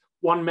 because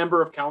one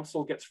member of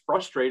council gets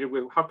frustrated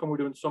with, how come we're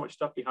doing so much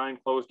stuff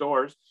behind closed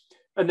doors?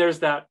 And there's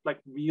that like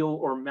real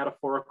or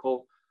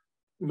metaphorical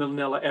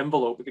manila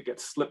envelope that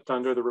gets slipped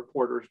under the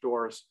reporter's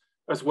doors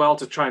as well,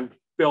 to try and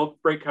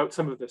break out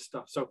some of this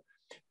stuff. So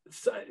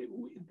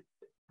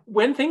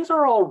when things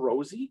are all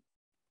rosy,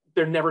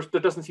 there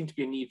doesn't seem to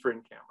be a need for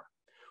in-camera.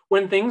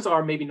 When things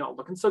are maybe not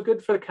looking so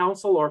good for the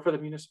council or for the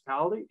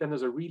municipality, then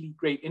there's a really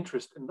great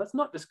interest. And let's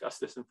not discuss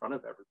this in front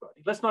of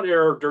everybody. Let's not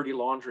air dirty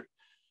laundry,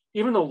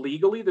 even though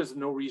legally there's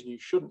no reason you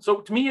shouldn't.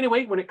 So to me,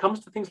 anyway, when it comes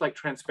to things like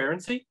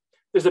transparency,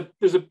 there's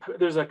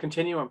a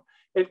continuum.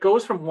 It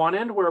goes from one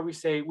end where we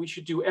say we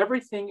should do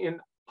everything in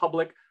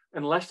public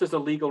unless there's a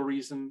legal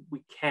reason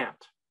we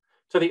can't.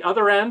 To the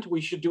other end, we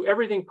should do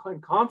everything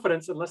in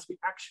confidence unless we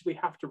actually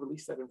have to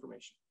release that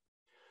information.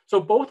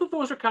 So both of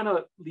those are kind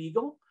of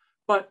legal,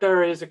 but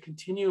there is a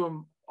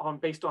continuum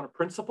based on a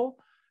principle.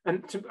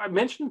 And I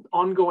mentioned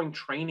ongoing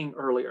training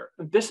earlier.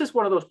 And this is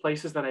one of those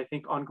places that I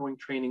think ongoing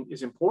training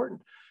is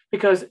important,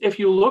 because if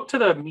you look to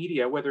the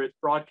media, whether it's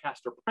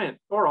broadcast or print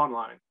or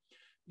online,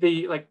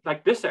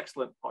 like this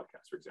excellent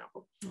podcast, for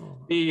example,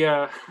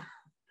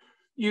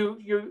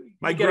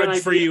 my grudge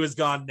for you is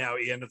gone now,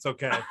 Ian. It's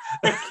okay.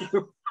 Thank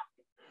you.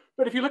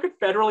 But if you look at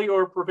federally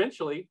or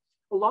provincially,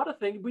 a lot of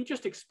things, we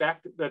just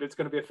expect that it's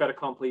going to be a fait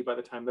accompli by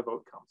the time the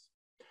vote comes.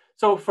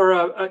 So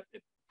for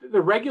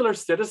the regular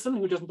citizen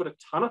who doesn't put a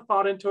ton of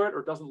thought into it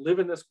or doesn't live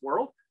in this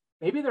world,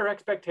 maybe their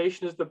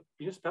expectation is the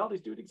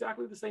municipalities do it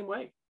exactly the same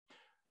way.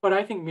 But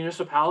I think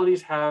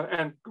municipalities have,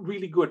 and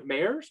really good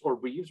mayors or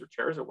reeves or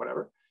chairs or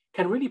whatever,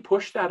 can really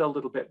push that a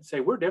little bit and say,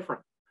 we're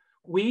different.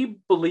 We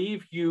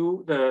believe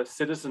you, the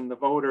citizen, the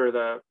voter,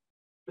 the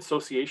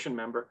association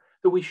member,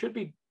 that we should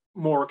be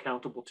more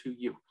accountable to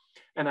you.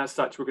 And as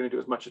such, we're going to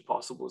do as much as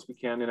possible as we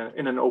can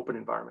in an open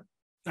environment.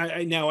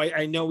 I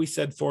know we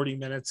said 40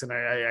 minutes, and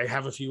I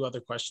have a few other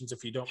questions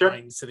if you don't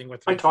mind sitting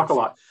with me. I talk a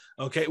lot.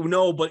 Okay,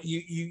 no, but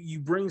you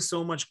bring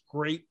so much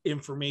great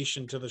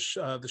information to the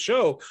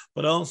show.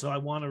 But also, I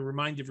want to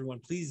remind everyone,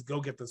 please go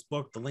get this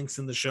book. The link's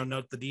in the show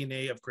note. The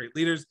DNA of Great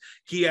Leaders: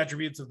 Key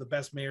Attributes of the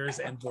Best Mayors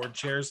and Board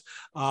Chairs.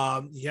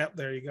 Yep,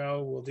 there you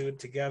go. We'll do it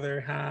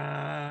together.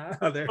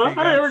 There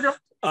we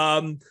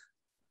go.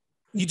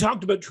 You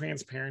talked about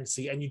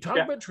transparency, and you talked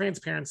about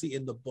transparency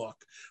in the book,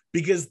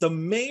 because the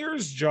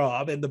mayor's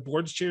job and the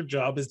board's chair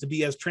job is to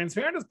be as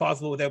transparent as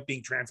possible without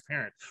being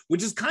transparent,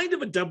 which is kind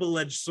of a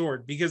double-edged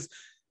sword, because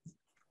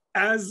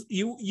as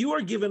you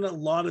are given a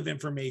lot of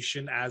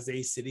information as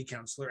a city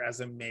councillor, as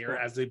a mayor,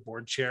 as a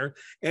board chair,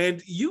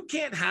 and you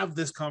can't have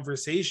this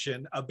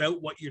conversation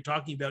about what you're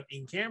talking about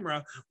in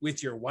camera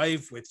with your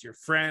wife, with your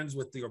friends,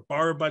 with your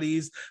bar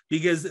buddies,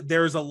 because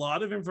there's a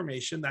lot of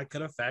information that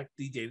could affect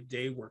the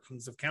day-to-day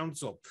workings of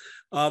council.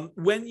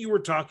 When you were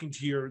talking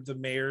to the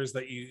mayors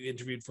that you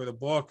interviewed for the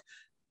book,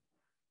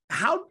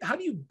 how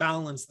do you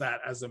balance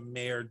that as a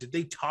mayor? Did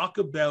they talk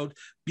about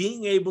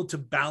being able to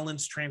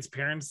balance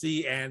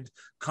transparency and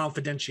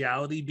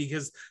confidentiality?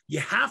 Because you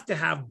have to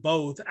have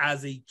both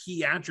as a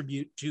key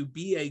attribute to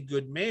be a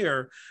good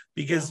mayor,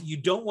 because you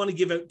don't want to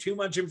give out too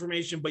much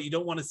information, but you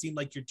don't want to seem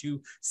like you're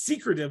too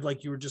secretive,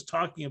 like you were just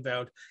talking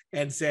about,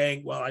 and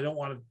saying, well, I don't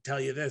want to tell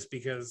you this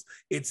because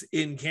it's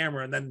in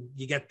camera. And then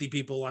you get the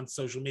people on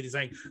social media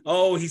saying,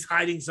 oh, he's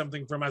hiding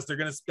something from us. They're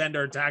going to spend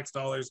our tax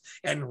dollars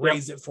and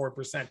raise it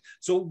 4%.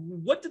 So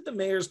what did the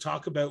mayors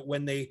talk about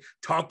when they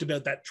talked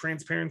about that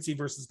transparency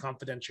versus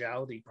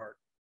confidentiality part?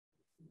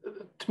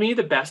 To me,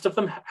 the best of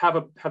them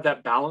have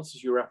that balance,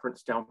 as you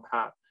referenced down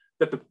pat,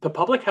 that the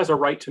public has a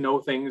right to know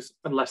things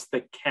unless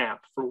they can't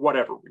for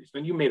whatever reason.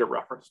 And you made a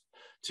reference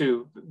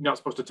to you're not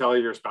supposed to tell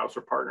your spouse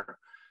or partner.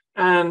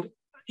 And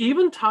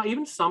even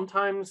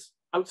sometimes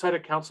outside a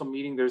council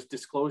meeting, there's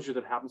disclosure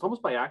that happens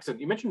almost by accident.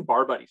 You mentioned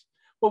bar buddies.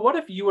 Well, what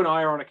if you and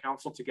I are on a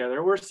council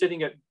together? We're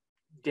sitting at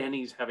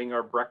Denny's having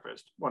our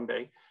breakfast one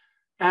day,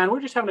 and we're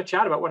just having a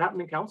chat about what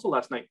happened in council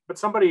last night. But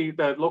somebody,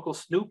 the local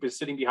snoop, is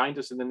sitting behind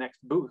us in the next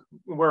booth.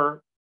 We're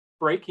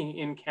breaking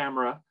in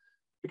camera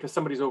because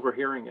somebody's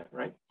overhearing it,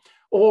 right?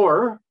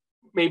 Or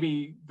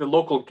maybe the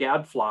local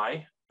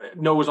gadfly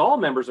knows all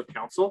members of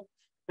council,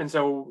 and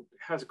so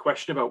has a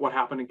question about what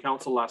happened in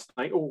council last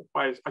night. Oh,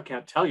 I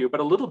can't tell you,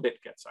 but a little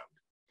bit gets out.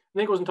 And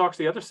then he goes and talks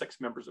to the other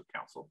 6 members of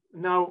council.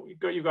 Now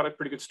you've got a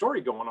pretty good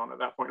story going on at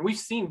that point. And we've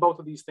seen both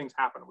of these things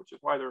happen, which is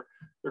why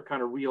they're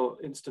kind of real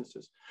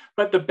instances.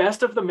 But the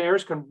best of the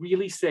mayors can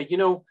really say, you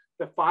know,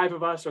 the 5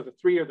 of us, or the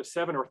 3 or the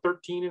 7 or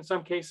 13 in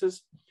some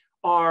cases,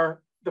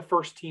 are the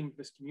first team of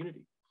this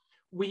community.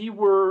 We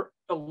were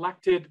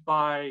elected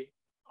by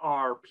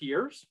our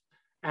peers,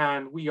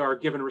 and we are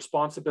given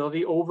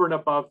responsibility over and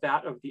above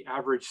that of the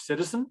average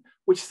citizen,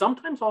 which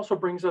sometimes also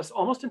brings us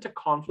almost into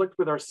conflict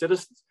with our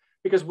citizens,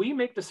 because we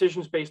make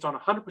decisions based on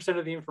 100%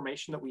 of the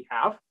information that we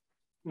have.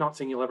 Not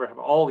saying you'll ever have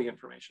all the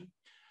information,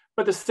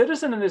 but the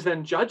citizen is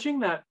then judging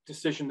that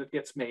decision that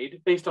gets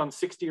made based on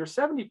 60 or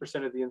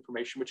 70% of the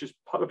information, which is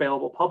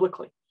available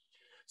publicly.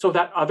 So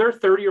that other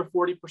 30 or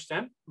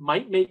 40%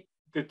 might make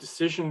the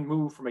decision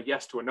move from a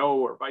yes to a no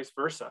or vice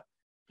versa,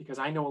 because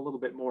I know a little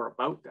bit more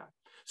about that.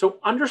 So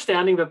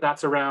understanding that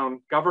that's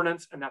around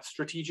governance, and that's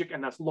strategic,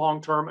 and that's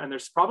long-term, and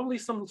there's probably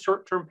some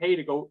short-term pain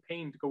to go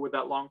with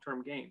that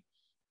long-term gain.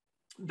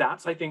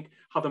 That's, I think,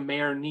 how the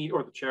mayor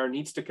or the chair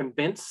needs to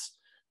convince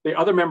the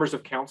other members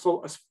of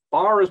council, as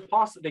far as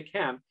possible they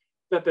can,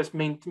 that this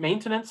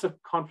maintenance of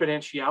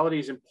confidentiality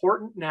is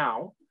important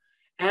now,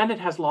 and it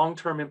has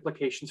long-term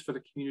implications for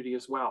the community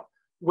as well.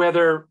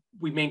 Whether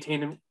we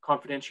maintain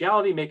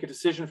confidentiality, make a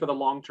decision for the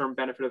long-term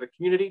benefit of the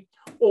community,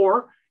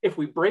 or if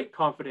we break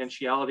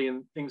confidentiality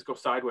and things go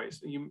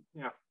sideways,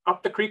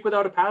 up the creek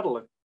without a paddle,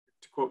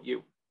 to quote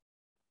you.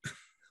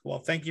 Well,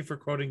 thank you for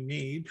quoting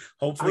me.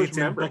 Hopefully it's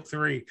in book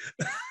 3.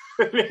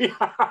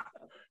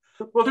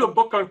 We'll do a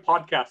book on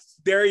podcasts.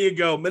 There you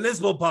go.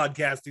 Municipal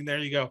podcasting. There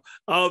you go.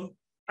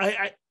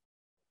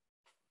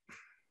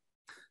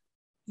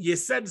 You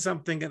said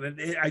something,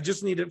 and I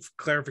just need a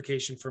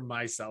clarification for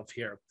myself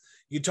here.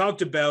 You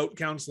talked about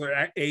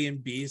Councillor A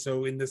and B,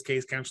 so in this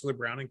case, Councillor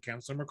Brown and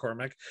Councillor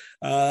McCormack,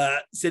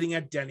 sitting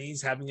at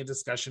Denny's having a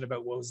discussion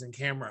about what was in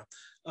camera.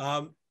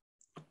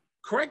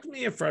 Correct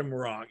me if I'm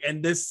wrong,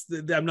 and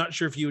I'm not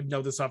sure if you would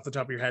know this off the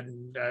top of your head,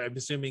 and I'm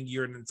assuming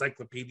you're an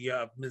encyclopedia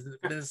of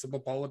municipal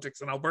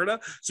politics in Alberta,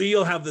 so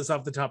you'll have this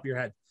off the top of your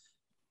head.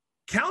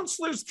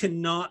 Councillors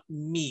cannot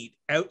meet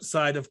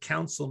outside of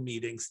council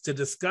meetings to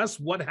discuss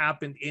what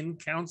happened in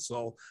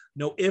council,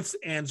 no ifs,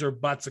 ands, or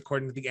buts,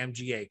 according to the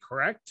MGA,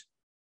 correct?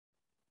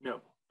 No.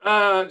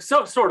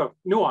 So sort of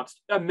nuanced.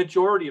 A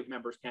majority of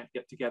members can't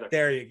get together.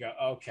 There you go.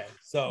 Okay.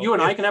 So you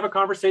and I can have a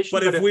conversation.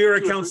 But if we were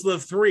a council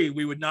of 3,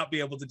 we would not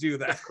be able to do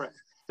that. That's correct.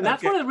 And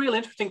that's one of the real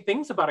interesting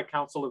things about a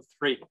council of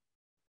 3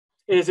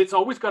 is it's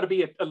always got to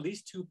be at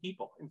least 2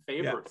 people in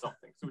favor of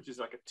something. So which is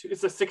like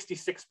it's a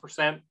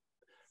 66%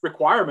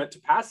 requirement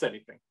to pass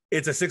anything.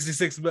 It's a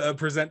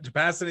 66% to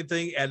pass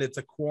anything, and it's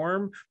a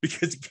quorum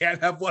because you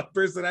can't have one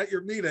person at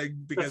your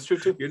meeting because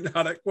you're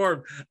not at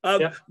quorum.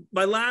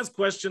 My last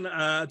question,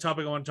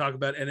 topic I want to talk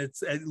about, and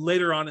it's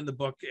later on in the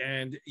book,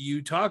 and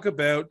you talk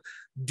about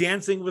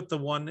dancing with the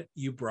one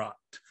you brought.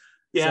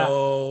 Yeah.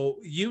 So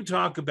you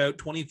talk about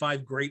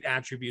 25 great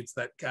attributes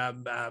that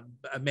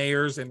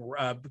mayors and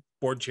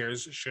board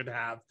chairs should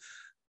have,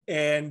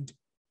 and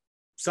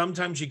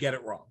sometimes you get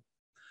it wrong.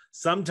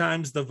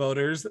 Sometimes the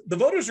voters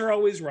are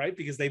always right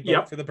because they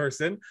vote for the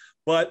person,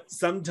 but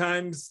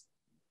sometimes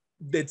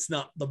it's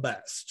not the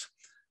best.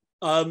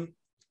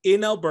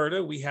 In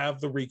Alberta, we have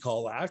the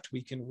Recall Act.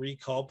 We can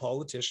recall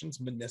politicians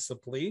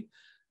municipally.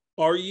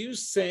 Are you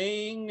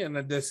saying, and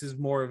this is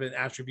more of an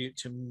attribute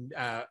to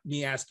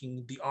me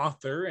asking the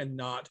author and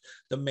not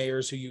the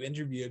mayors who you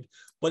interviewed,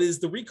 but is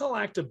the Recall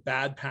Act a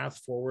bad path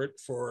forward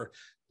for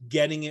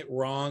getting it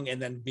wrong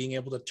and then being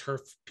able to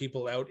turf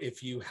people out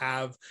if you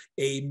have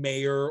a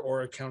mayor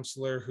or a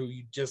councillor who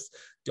you just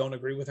don't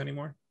agree with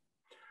anymore?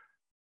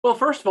 Well,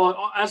 first of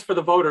all, as for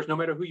the voters, no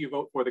matter who you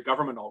vote for, the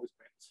government always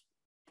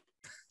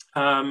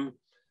wins.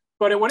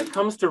 But when it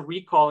comes to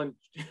recall, I'm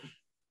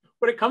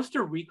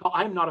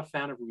not a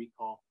fan of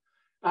recall.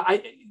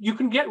 You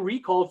can get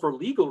recalled for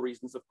legal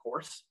reasons, of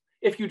course,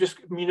 if you just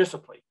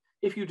municipally.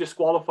 If you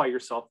disqualify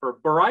yourself for a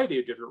variety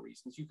of different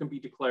reasons, you can be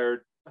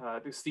declared,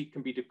 the seat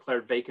can be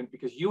declared vacant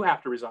because you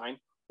have to resign,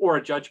 or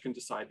a judge can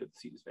decide that the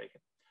seat is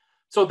vacant.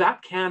 So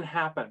that can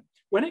happen.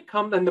 When it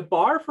comes, and the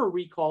bar for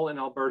recall in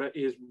Alberta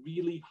is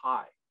really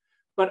high.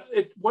 But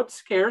what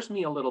scares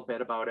me a little bit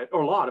about it,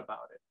 or a lot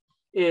about it,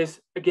 is,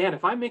 again,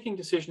 if I'm making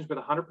decisions with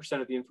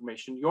 100% of the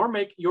information, you're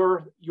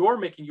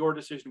making your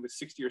decision with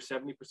 60 or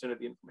 70% of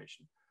the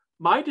information.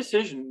 My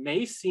decision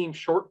may seem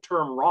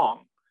short-term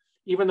wrong,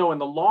 even though in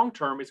the long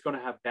term, it's going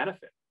to have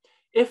benefit.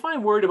 If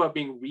I'm worried about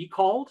being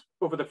recalled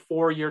over the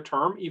 4-year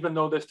term, even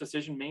though this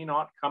decision may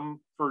not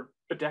come for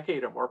a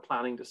decade or more,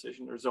 planning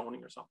decision or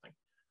zoning or something,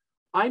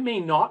 I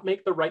may not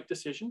make the right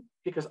decision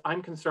because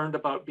I'm concerned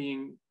about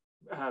being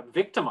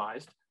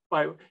victimized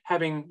by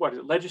having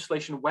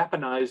legislation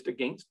weaponized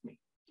against me,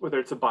 whether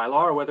it's a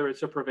bylaw or whether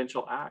it's a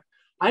provincial act.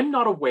 I'm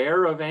not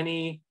aware of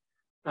any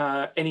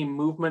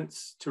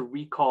movements to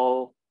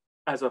recall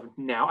as of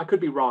now. I could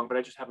be wrong, but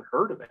I just haven't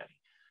heard of any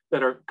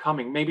that are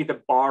coming. Maybe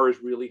the bar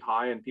is really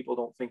high and people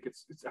don't think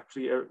it's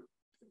actually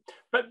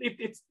but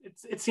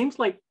it seems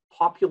like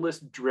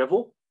populist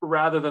drivel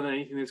rather than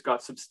anything that's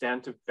got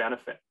substantive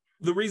benefit.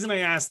 The reason I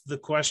asked the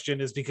question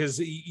is because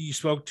you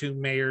spoke to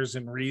mayors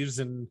and reeves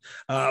and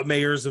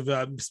mayors of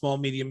small,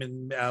 medium,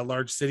 and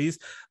large cities.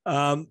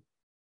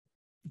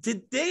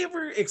 did they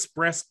ever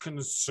express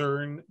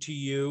concern to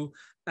you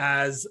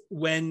as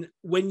when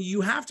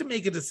you have to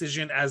make a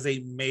decision as a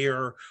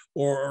mayor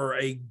or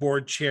a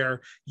board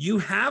chair, you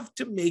have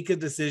to make a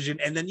decision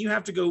and then you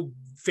have to go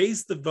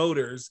face the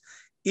voters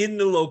in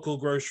the local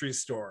grocery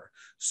store.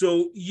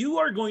 So you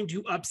are going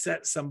to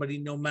upset somebody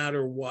no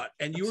matter what.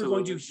 And you Absolutely. are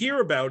going to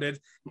hear about it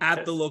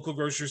at the local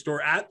grocery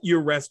store, at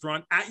your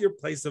restaurant, at your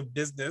place of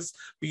business,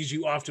 because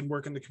you often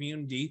work in the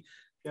community.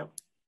 Yep.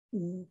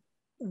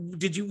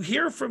 Did you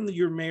hear from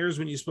your mayors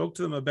when you spoke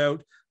to them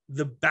about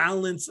the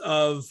balance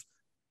of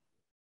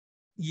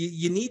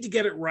you need to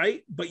get it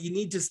right, but you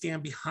need to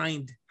stand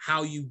behind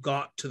how you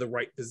got to the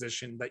right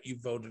position that you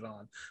voted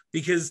on?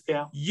 Because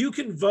you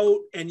can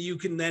vote and you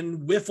can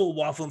then whiffle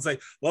waffle and say,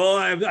 well,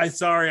 I'm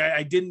sorry,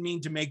 I didn't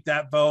mean to make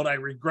that vote. I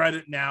regret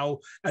it now.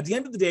 At the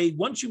end of the day,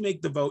 once you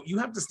make the vote, you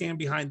have to stand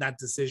behind that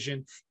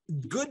decision,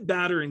 good,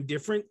 bad, or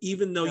indifferent,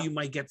 even though you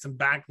might get some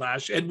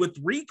backlash. And with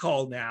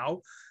recall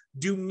now,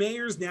 do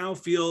mayors now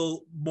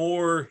feel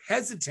more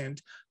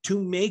hesitant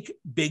to make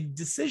big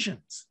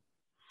decisions?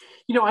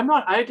 You know,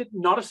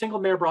 not a single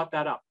mayor brought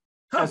that up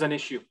as an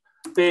issue.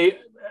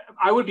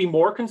 I would be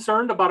more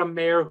concerned about a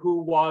mayor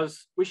who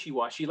was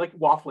wishy-washy, like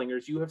waffling,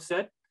 as you have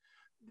said.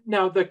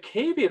 Now, the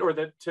caveat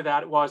to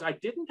that was, I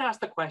didn't ask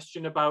the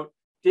question about,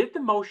 did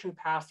the motion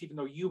pass even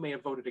though you may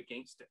have voted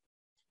against it?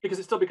 Because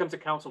it still becomes a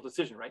council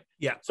decision, right?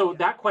 Yeah. So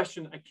that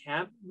question, I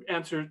can't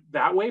answer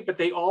that way, but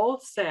they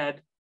all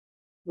said,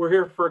 we're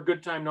here for a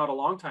good time, not a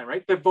long time,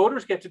 right? The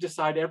voters get to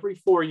decide every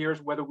 4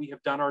 years whether we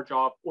have done our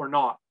job or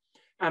not.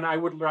 And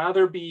I'd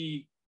rather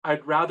be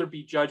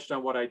judged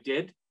on what I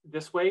did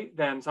this way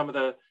than some of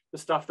the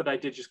stuff that I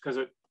did just because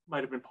it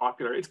might have been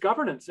popular. It's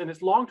governance and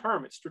it's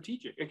long-term, it's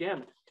strategic.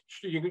 Again,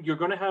 you're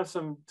going to have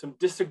some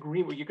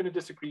disagreement. You're going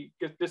to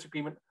get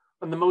disagreement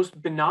on the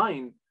most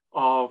benign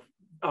of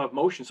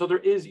motion. So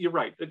you're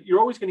right.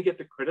 You're always going to get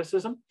the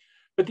criticism,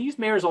 but these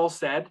mayors all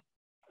said,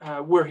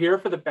 we're here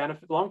for the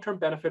long-term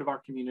benefit of our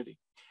community.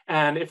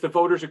 And if the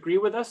voters agree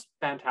with us,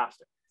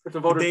 fantastic. If the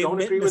voters don't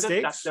agree with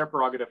it, that's their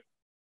prerogative.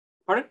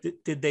 Pardon?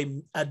 Did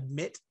they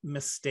admit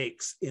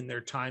mistakes in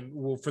their time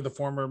for the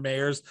former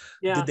mayors?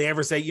 Yeah. Did they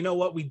ever say, you know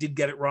what, we did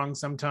get it wrong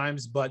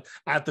sometimes, but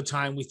at the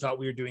time we thought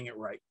we were doing it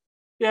right?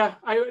 Yeah,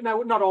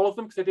 not all of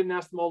them, because I didn't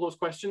ask them all those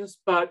questions,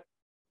 but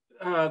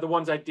the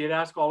ones I did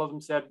ask, all of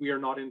them said we are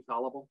not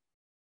infallible.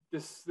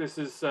 This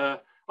is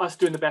us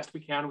doing the best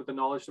we can with the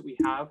knowledge that we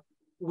have.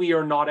 We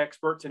are not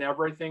experts in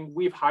everything.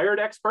 We've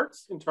hired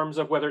experts in terms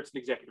of whether it's an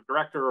executive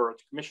director or a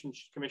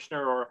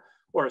commissioner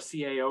or a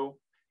CAO,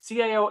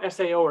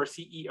 SAO, or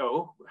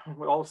CEO,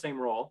 all the same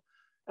role.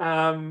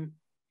 That's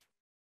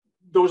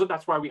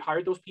why we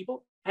hired those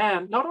people.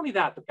 And not only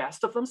that, the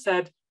best of them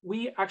said,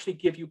 we actually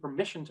give you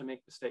permission to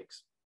make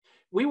mistakes.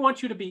 We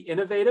want you to be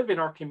innovative in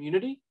our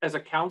community as a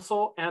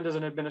council and as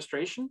an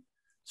administration.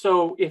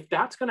 So if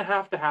that's going to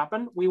have to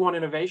happen, we want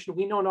innovation.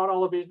 We know not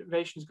all of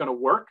innovation is going to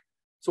work.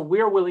 So we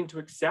are willing to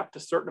accept a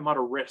certain amount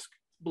of risk,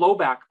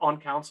 blowback on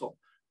council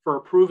for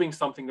approving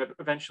something that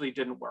eventually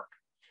didn't work.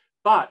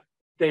 But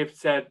they've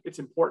said it's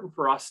important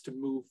for us to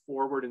move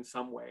forward in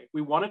some way.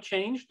 We want to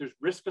change. There's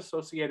risk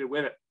associated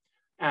with it.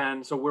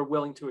 And so we're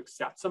willing to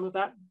accept some of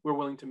that. We're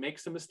willing to make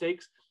some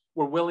mistakes.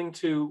 We're willing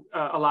to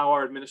allow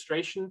our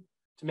administration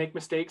to make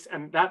mistakes.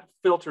 And that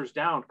filters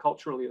down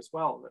culturally as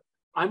well.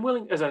 I'm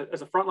willing, as a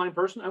frontline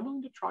person, I'm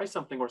willing to try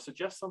something or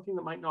suggest something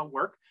that might not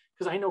work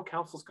because I know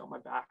council's got my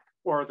back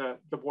or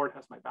the board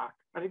has my back.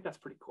 I think that's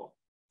pretty cool.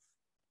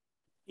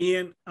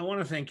 Ian, I want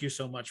to thank you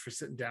so much for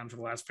sitting down for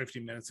the last 50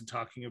 minutes and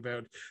talking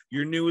about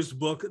your newest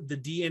book, The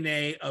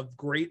DNA of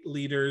Great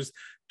Leaders,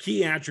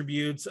 Key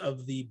Attributes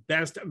of the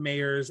Best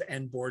Mayors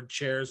and Board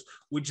Chairs,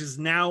 which is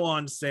now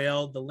on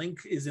sale. The link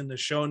is in the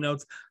show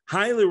notes.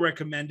 Highly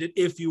recommend it.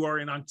 If you are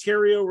in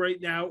Ontario right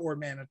now or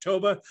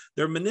Manitoba,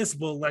 their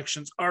municipal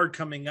elections are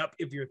coming up.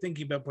 If you're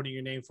thinking about putting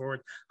your name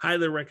forward,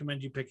 highly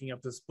recommend you picking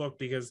up this book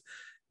because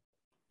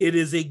it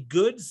is a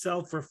good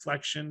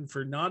self-reflection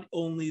for not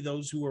only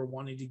those who are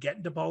wanting to get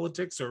into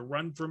politics or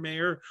run for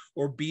mayor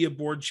or be a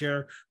board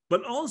chair,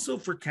 but also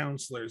for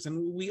councillors.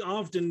 And we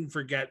often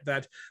forget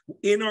that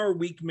in our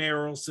weak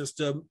mayoral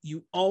system,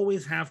 you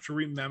always have to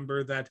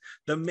remember that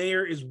the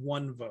mayor is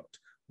one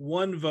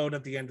vote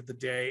at the end of the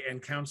day,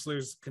 and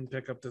councillors can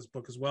pick up this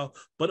book as well,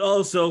 but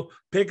also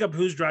pick up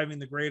Who's Driving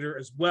the Grader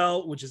as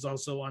well, which is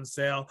also on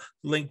sale.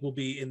 Link will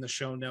be in the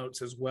show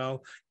notes as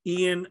well.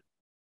 Ian,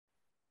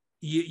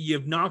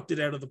 you've knocked it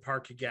out of the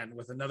park again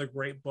with another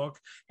great book.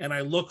 And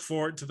I look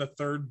forward to the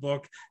third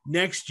book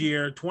next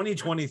year,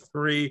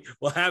 2023.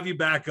 We'll have you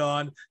back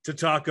on to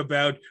talk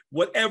about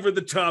whatever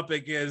the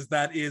topic is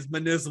that is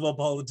municipal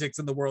politics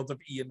in the world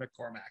of Ian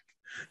McCormack.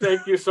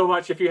 Thank you so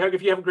much. If you have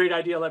a great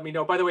idea, let me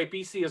know. By the way,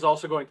 BC is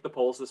also going to the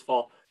polls this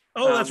fall.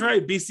 Oh, that's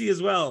right. BC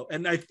as well.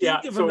 And I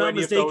think if I'm not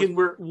mistaken,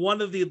 we're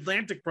one of the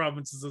Atlantic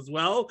provinces as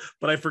well,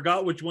 but I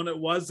forgot which one it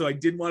was. So I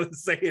didn't want to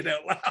say it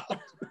out loud.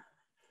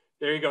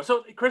 There you go.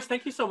 So, Chris,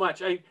 thank you so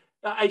much.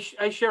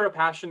 I share a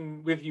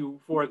passion with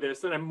you for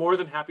this, and I'm more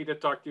than happy to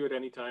talk to you at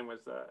any time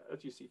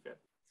as you see fit.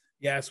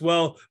 Yes,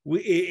 well,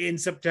 in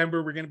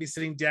September, we're going to be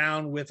sitting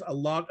down with a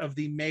lot of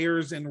the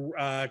mayors and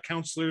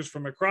councillors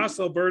from across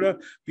Alberta,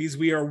 because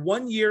we are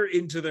 1 year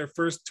into their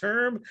first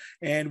term,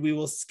 and we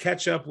will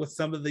catch up with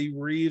some of the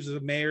reeves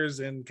of mayors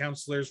and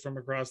councillors from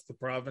across the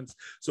province.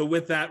 So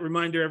with that,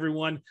 reminder,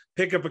 everyone,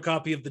 pick up a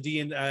copy of the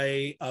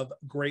DNA of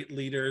Great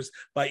Leaders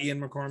by Ian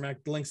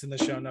McCormack. The link's in the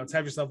show notes.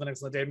 Have yourself an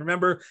excellent day. And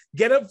remember,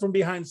 get up from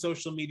behind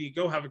social media.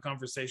 Go have a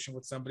conversation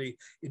with somebody.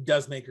 It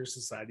does make your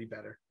society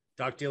better.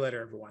 Talk to you later,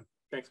 everyone.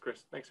 Thanks,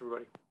 Chris. Thanks,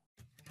 everybody.